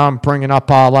 God. Now I'm bringing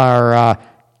up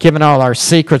giving all our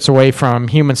secrets away from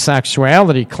human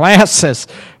sexuality classes,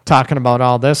 talking about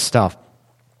all this stuff.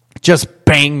 Just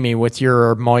bang me with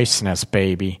your moistness,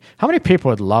 baby. How many people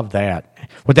would love that?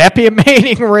 Would that be a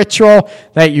mating ritual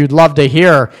that you'd love to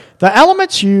hear? The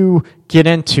elements you get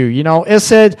into,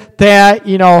 is it that,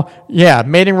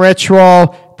 mating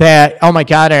ritual that, oh my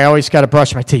God, I always got to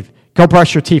brush my teeth. Go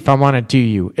brush your teeth. I want to do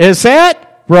you. Is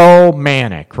that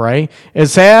romantic, right?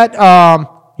 Is that,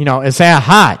 is that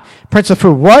hot? Prince of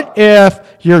Food, what if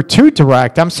you're too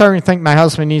direct? I'm starting to think my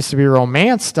husband needs to be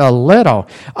romanced a little.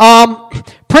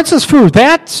 Princess Food,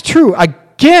 that's true.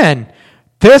 Again,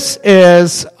 this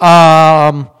is,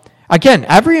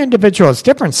 every individual is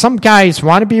different. Some guys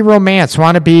want to be romanced,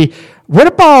 what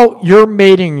about your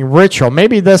mating ritual?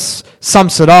 Maybe this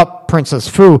sums it up, Princess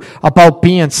Fu, about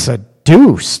being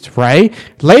seduced, right?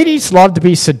 Ladies love to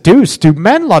be seduced. Do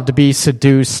men love to be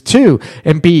seduced too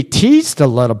and be teased a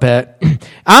little bit?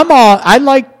 I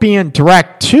like being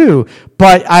direct too,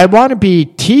 but I want to be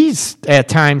teased at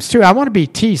times too. I want to be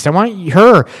teased. I want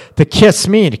her to kiss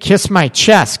me, to kiss my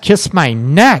chest, kiss my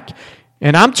neck.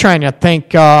 And I'm trying to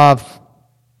think of,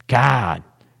 God,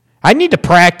 I need to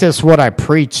practice what I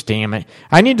preach, damn it.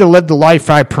 I need to live the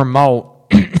life I promote.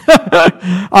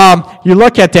 You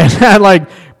look at that,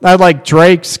 I like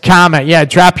Drake's comment. Yeah,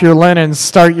 drop your linen,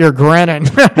 start your grinning.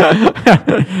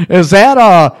 Is that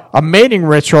a mating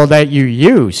ritual that you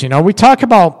use? We talk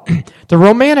about the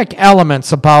romantic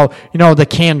elements about, the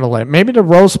candlelit, maybe the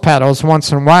rose petals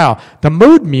once in a while, the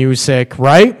mood music,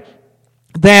 right?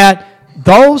 That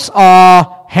those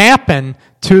happen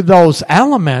to those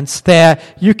elements that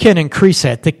you can increase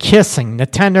it. The kissing, the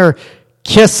tender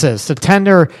kisses, the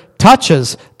tender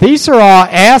touches. These are all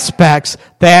aspects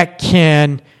that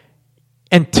can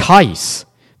entice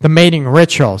the mating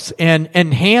rituals and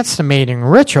enhance the mating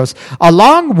rituals,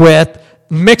 along with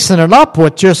mixing it up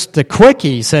with just the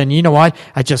quickies. And you know what?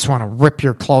 I just want to rip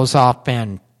your clothes off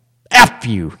and F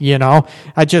you,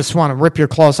 I just want to rip your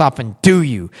clothes off and do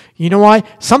you. You know what?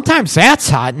 Sometimes that's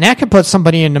hot, and that can put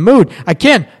somebody in the mood.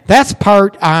 Again, that's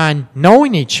part on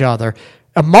knowing each other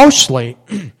emotionally,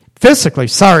 physically.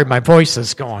 Sorry, my voice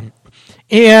is gone.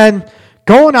 And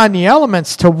going on the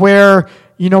elements to where,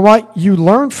 you know what? You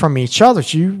learn from each other.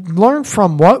 You learn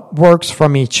from what works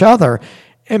from each other.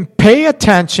 And pay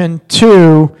attention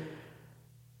to,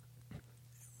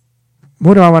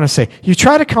 what do I want to say? You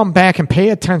try to come back and pay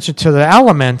attention to the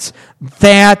elements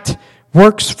that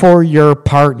works for your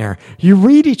partner. You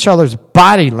read each other's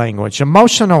body language,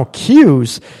 emotional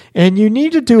cues, and you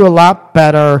need to do a lot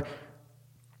better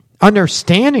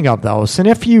understanding of those. And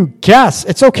if you guess,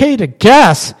 it's okay to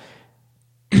guess.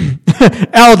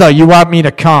 Elda, you want me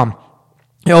to come?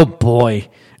 Oh boy.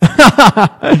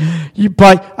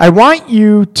 But I want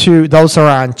you to, those are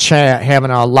on chat,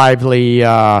 having a lively,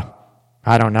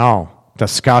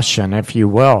 discussion, if you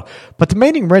will. But the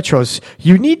mating rituals,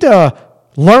 you need to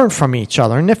learn from each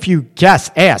other. And if you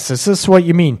ask, is this what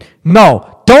you mean?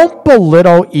 No, don't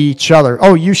belittle each other.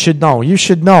 Oh, you should know. You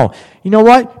should know. You know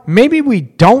what? Maybe we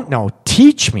don't know.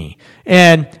 Teach me.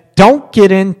 And don't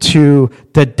get into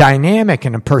the dynamic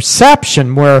and the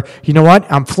perception where, you know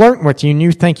what, I'm flirting with you and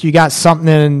you think you got something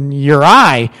in your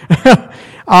eye.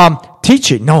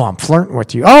 Teach it. No, I'm flirting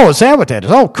with you. Oh, is that what that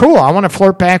is? Oh, cool. I want to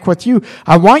flirt back with you.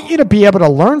 I want you to be able to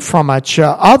learn from each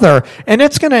other, and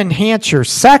it's going to enhance your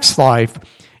sex life.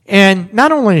 And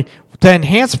not only the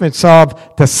enhancements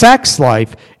of the sex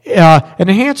life, it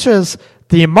enhances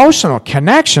the emotional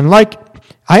connection. Like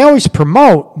I always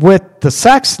promote with the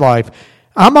sex life,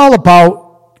 I'm all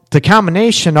about the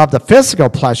combination of the physical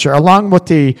pleasure along with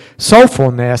the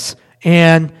soulfulness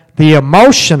and the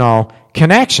emotional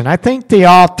connection. I think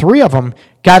all three of them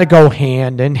got to go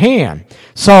hand in hand.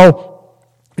 So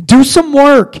do some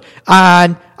work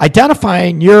on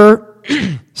identifying your,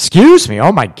 excuse me,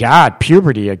 oh my God,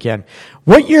 puberty again.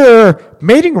 What your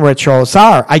mating rituals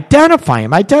are. Identify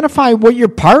them. Identify what your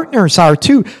partners are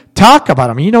too. Talk about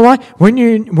them. You know what? When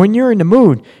you're in the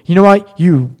mood, you know what?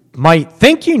 You might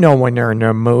think you know when they're in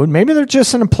their mood. Maybe they're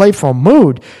just in a playful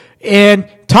mood. And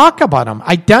talk about them.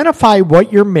 Identify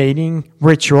what your mating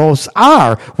rituals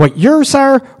are, what yours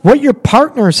are, what your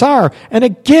partners are. And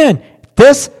again,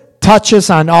 this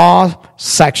touches on all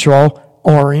sexual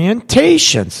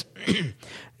orientations.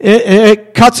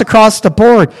 It cuts across the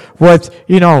board with,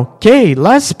 gay,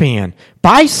 lesbian,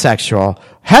 bisexual,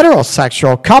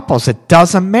 heterosexual couples. It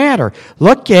doesn't matter.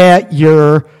 Look at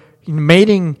your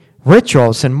mating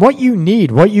rituals and what you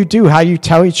need, what you do, how you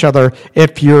tell each other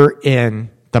if you're in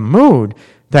the mood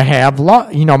to have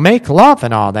love, make love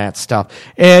and all that stuff.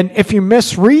 And if you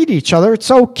misread each other, it's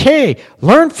okay.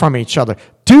 Learn from each other.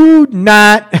 Do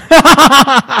not.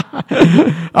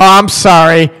 I'm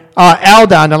sorry.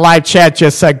 Elda in the live chat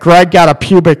just said Greg got a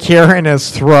pubic hair in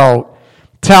his throat.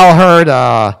 Tell her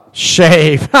to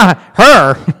shave.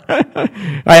 Her.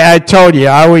 I told you,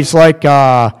 I always like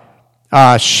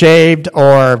shaved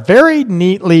or very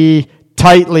neatly,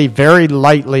 tightly, very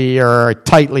lightly, or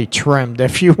tightly trimmed,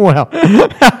 if you will.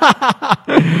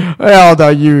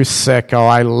 Elda, you sicko.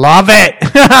 I love it.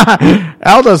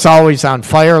 Elda's always on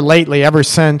fire lately, ever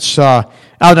since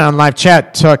Elda on live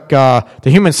chat took the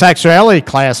human sexuality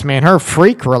class. Man, her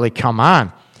freak really come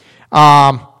on.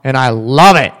 And I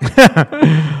love it.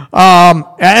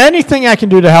 Anything I can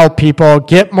do to help people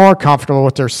get more comfortable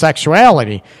with their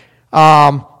sexuality.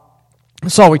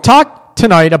 So we talked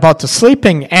tonight about the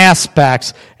sleeping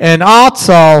aspects and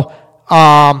also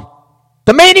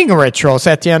the mating rituals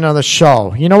at the end of the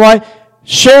show. You know what?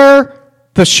 Share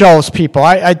the shows, people.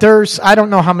 I don't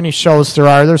know how many shows there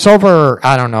are. There's over,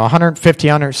 150,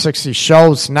 160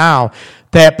 shows now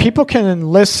that people can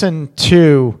listen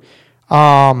to,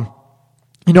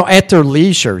 at their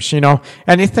leisures.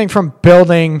 Anything from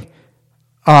building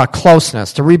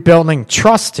closeness to rebuilding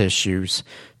trust issues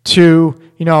to,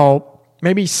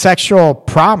 maybe sexual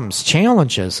problems,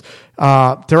 challenges.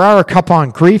 There are a couple on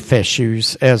grief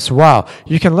issues as well.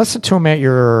 You can listen to them at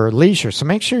your leisure, so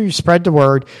make sure you spread the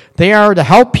word. They are to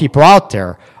help people out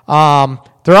there. There are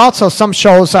also some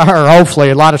shows, or hopefully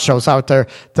a lot of shows out there,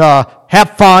 to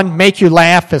have fun, make you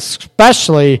laugh,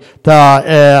 especially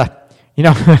the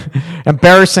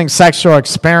embarrassing sexual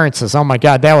experiences. Oh my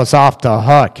God, that was off the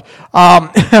hook.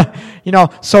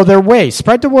 So their way,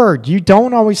 spread the word. You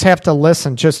don't always have to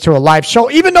listen just to a live show,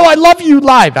 even though I love you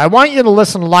live. I want you to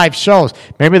listen to live shows.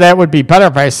 Maybe that would be better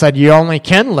if I said you only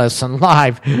can listen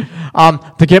live.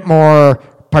 To get more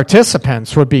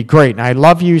participants would be great. And I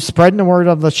love you spreading the word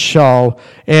of the show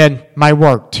and my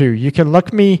work too. You can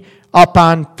look me up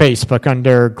on Facebook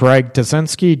under Greg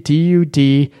Dudzinski,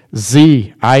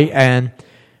 Dudzinski.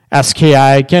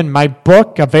 Again, my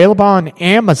book available on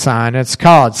Amazon. It's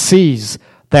called Seize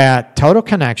That Total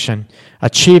Connection,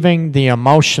 Achieving the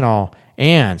Emotional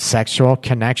and Sexual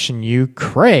Connection You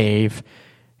Crave.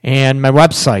 And my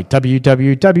website,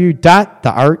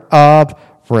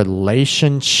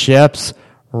 www.theartofrelationships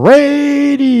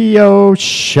radio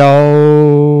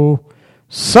show.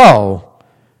 So,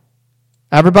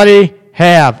 everybody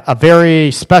have a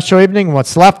very special evening.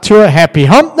 What's left to it. Happy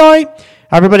hump night.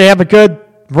 Everybody have a good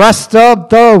rest of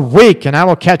the week. And I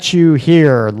will catch you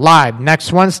here live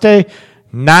next Wednesday,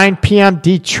 9 p.m.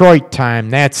 Detroit time.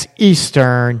 That's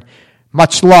Eastern.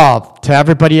 Much love to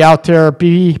everybody out there.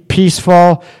 Be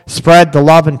peaceful. Spread the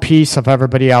love and peace of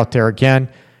everybody out there. Again,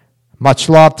 Much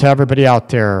love to everybody out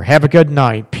there. Have a good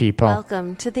night, people.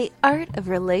 Welcome to the Art of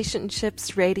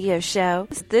Relationships radio show.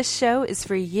 This show is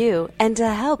for you and to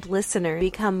help listeners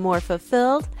become more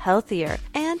fulfilled, healthier,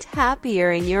 and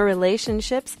happier in your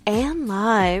relationships and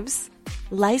lives.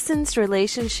 Licensed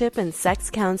relationship and sex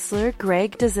counselor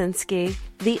Greg Dazinski.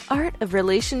 The Art of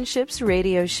Relationships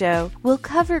radio show will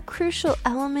cover crucial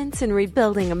elements in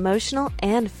rebuilding emotional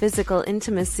and physical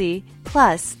intimacy,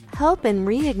 plus help in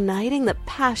reigniting the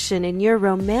passion in your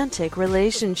romantic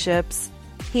relationships.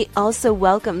 He also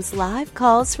welcomes live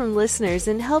calls from listeners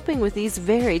in helping with these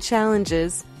very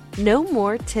challenges. No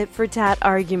more tit-for-tat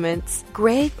arguments.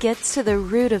 Greg gets to the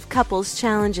root of couples'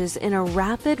 challenges in a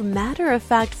rapid,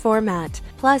 matter-of-fact format,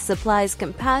 plus applies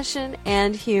compassion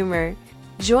and humor.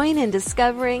 Join in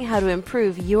discovering how to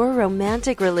improve your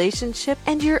romantic relationship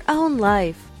and your own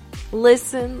life.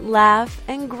 Listen, laugh,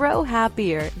 and grow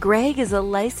happier. Greg is a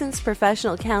licensed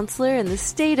professional counselor in the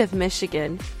state of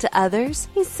Michigan. To others,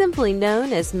 he's simply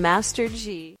known as Master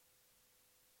G.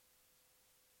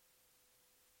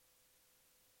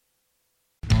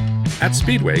 At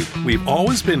Speedway, we've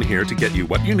always been here to get you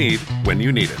what you need when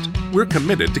you need it. We're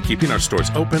committed to keeping our stores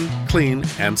open, clean,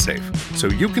 and safe, so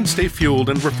you can stay fueled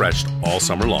and refreshed all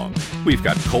summer long. We've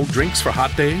got cold drinks for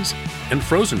hot days and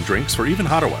frozen drinks for even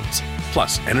hotter ones,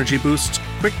 plus energy boosts,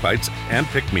 quick bites, and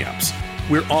pick-me-ups.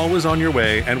 We're always on your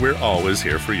way, and we're always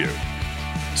here for you.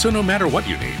 So no matter what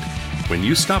you need, when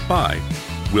you stop by,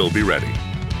 we'll be ready.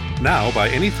 Now buy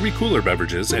any 3 cooler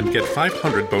beverages and get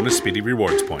 500 bonus Speedy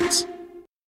Rewards points.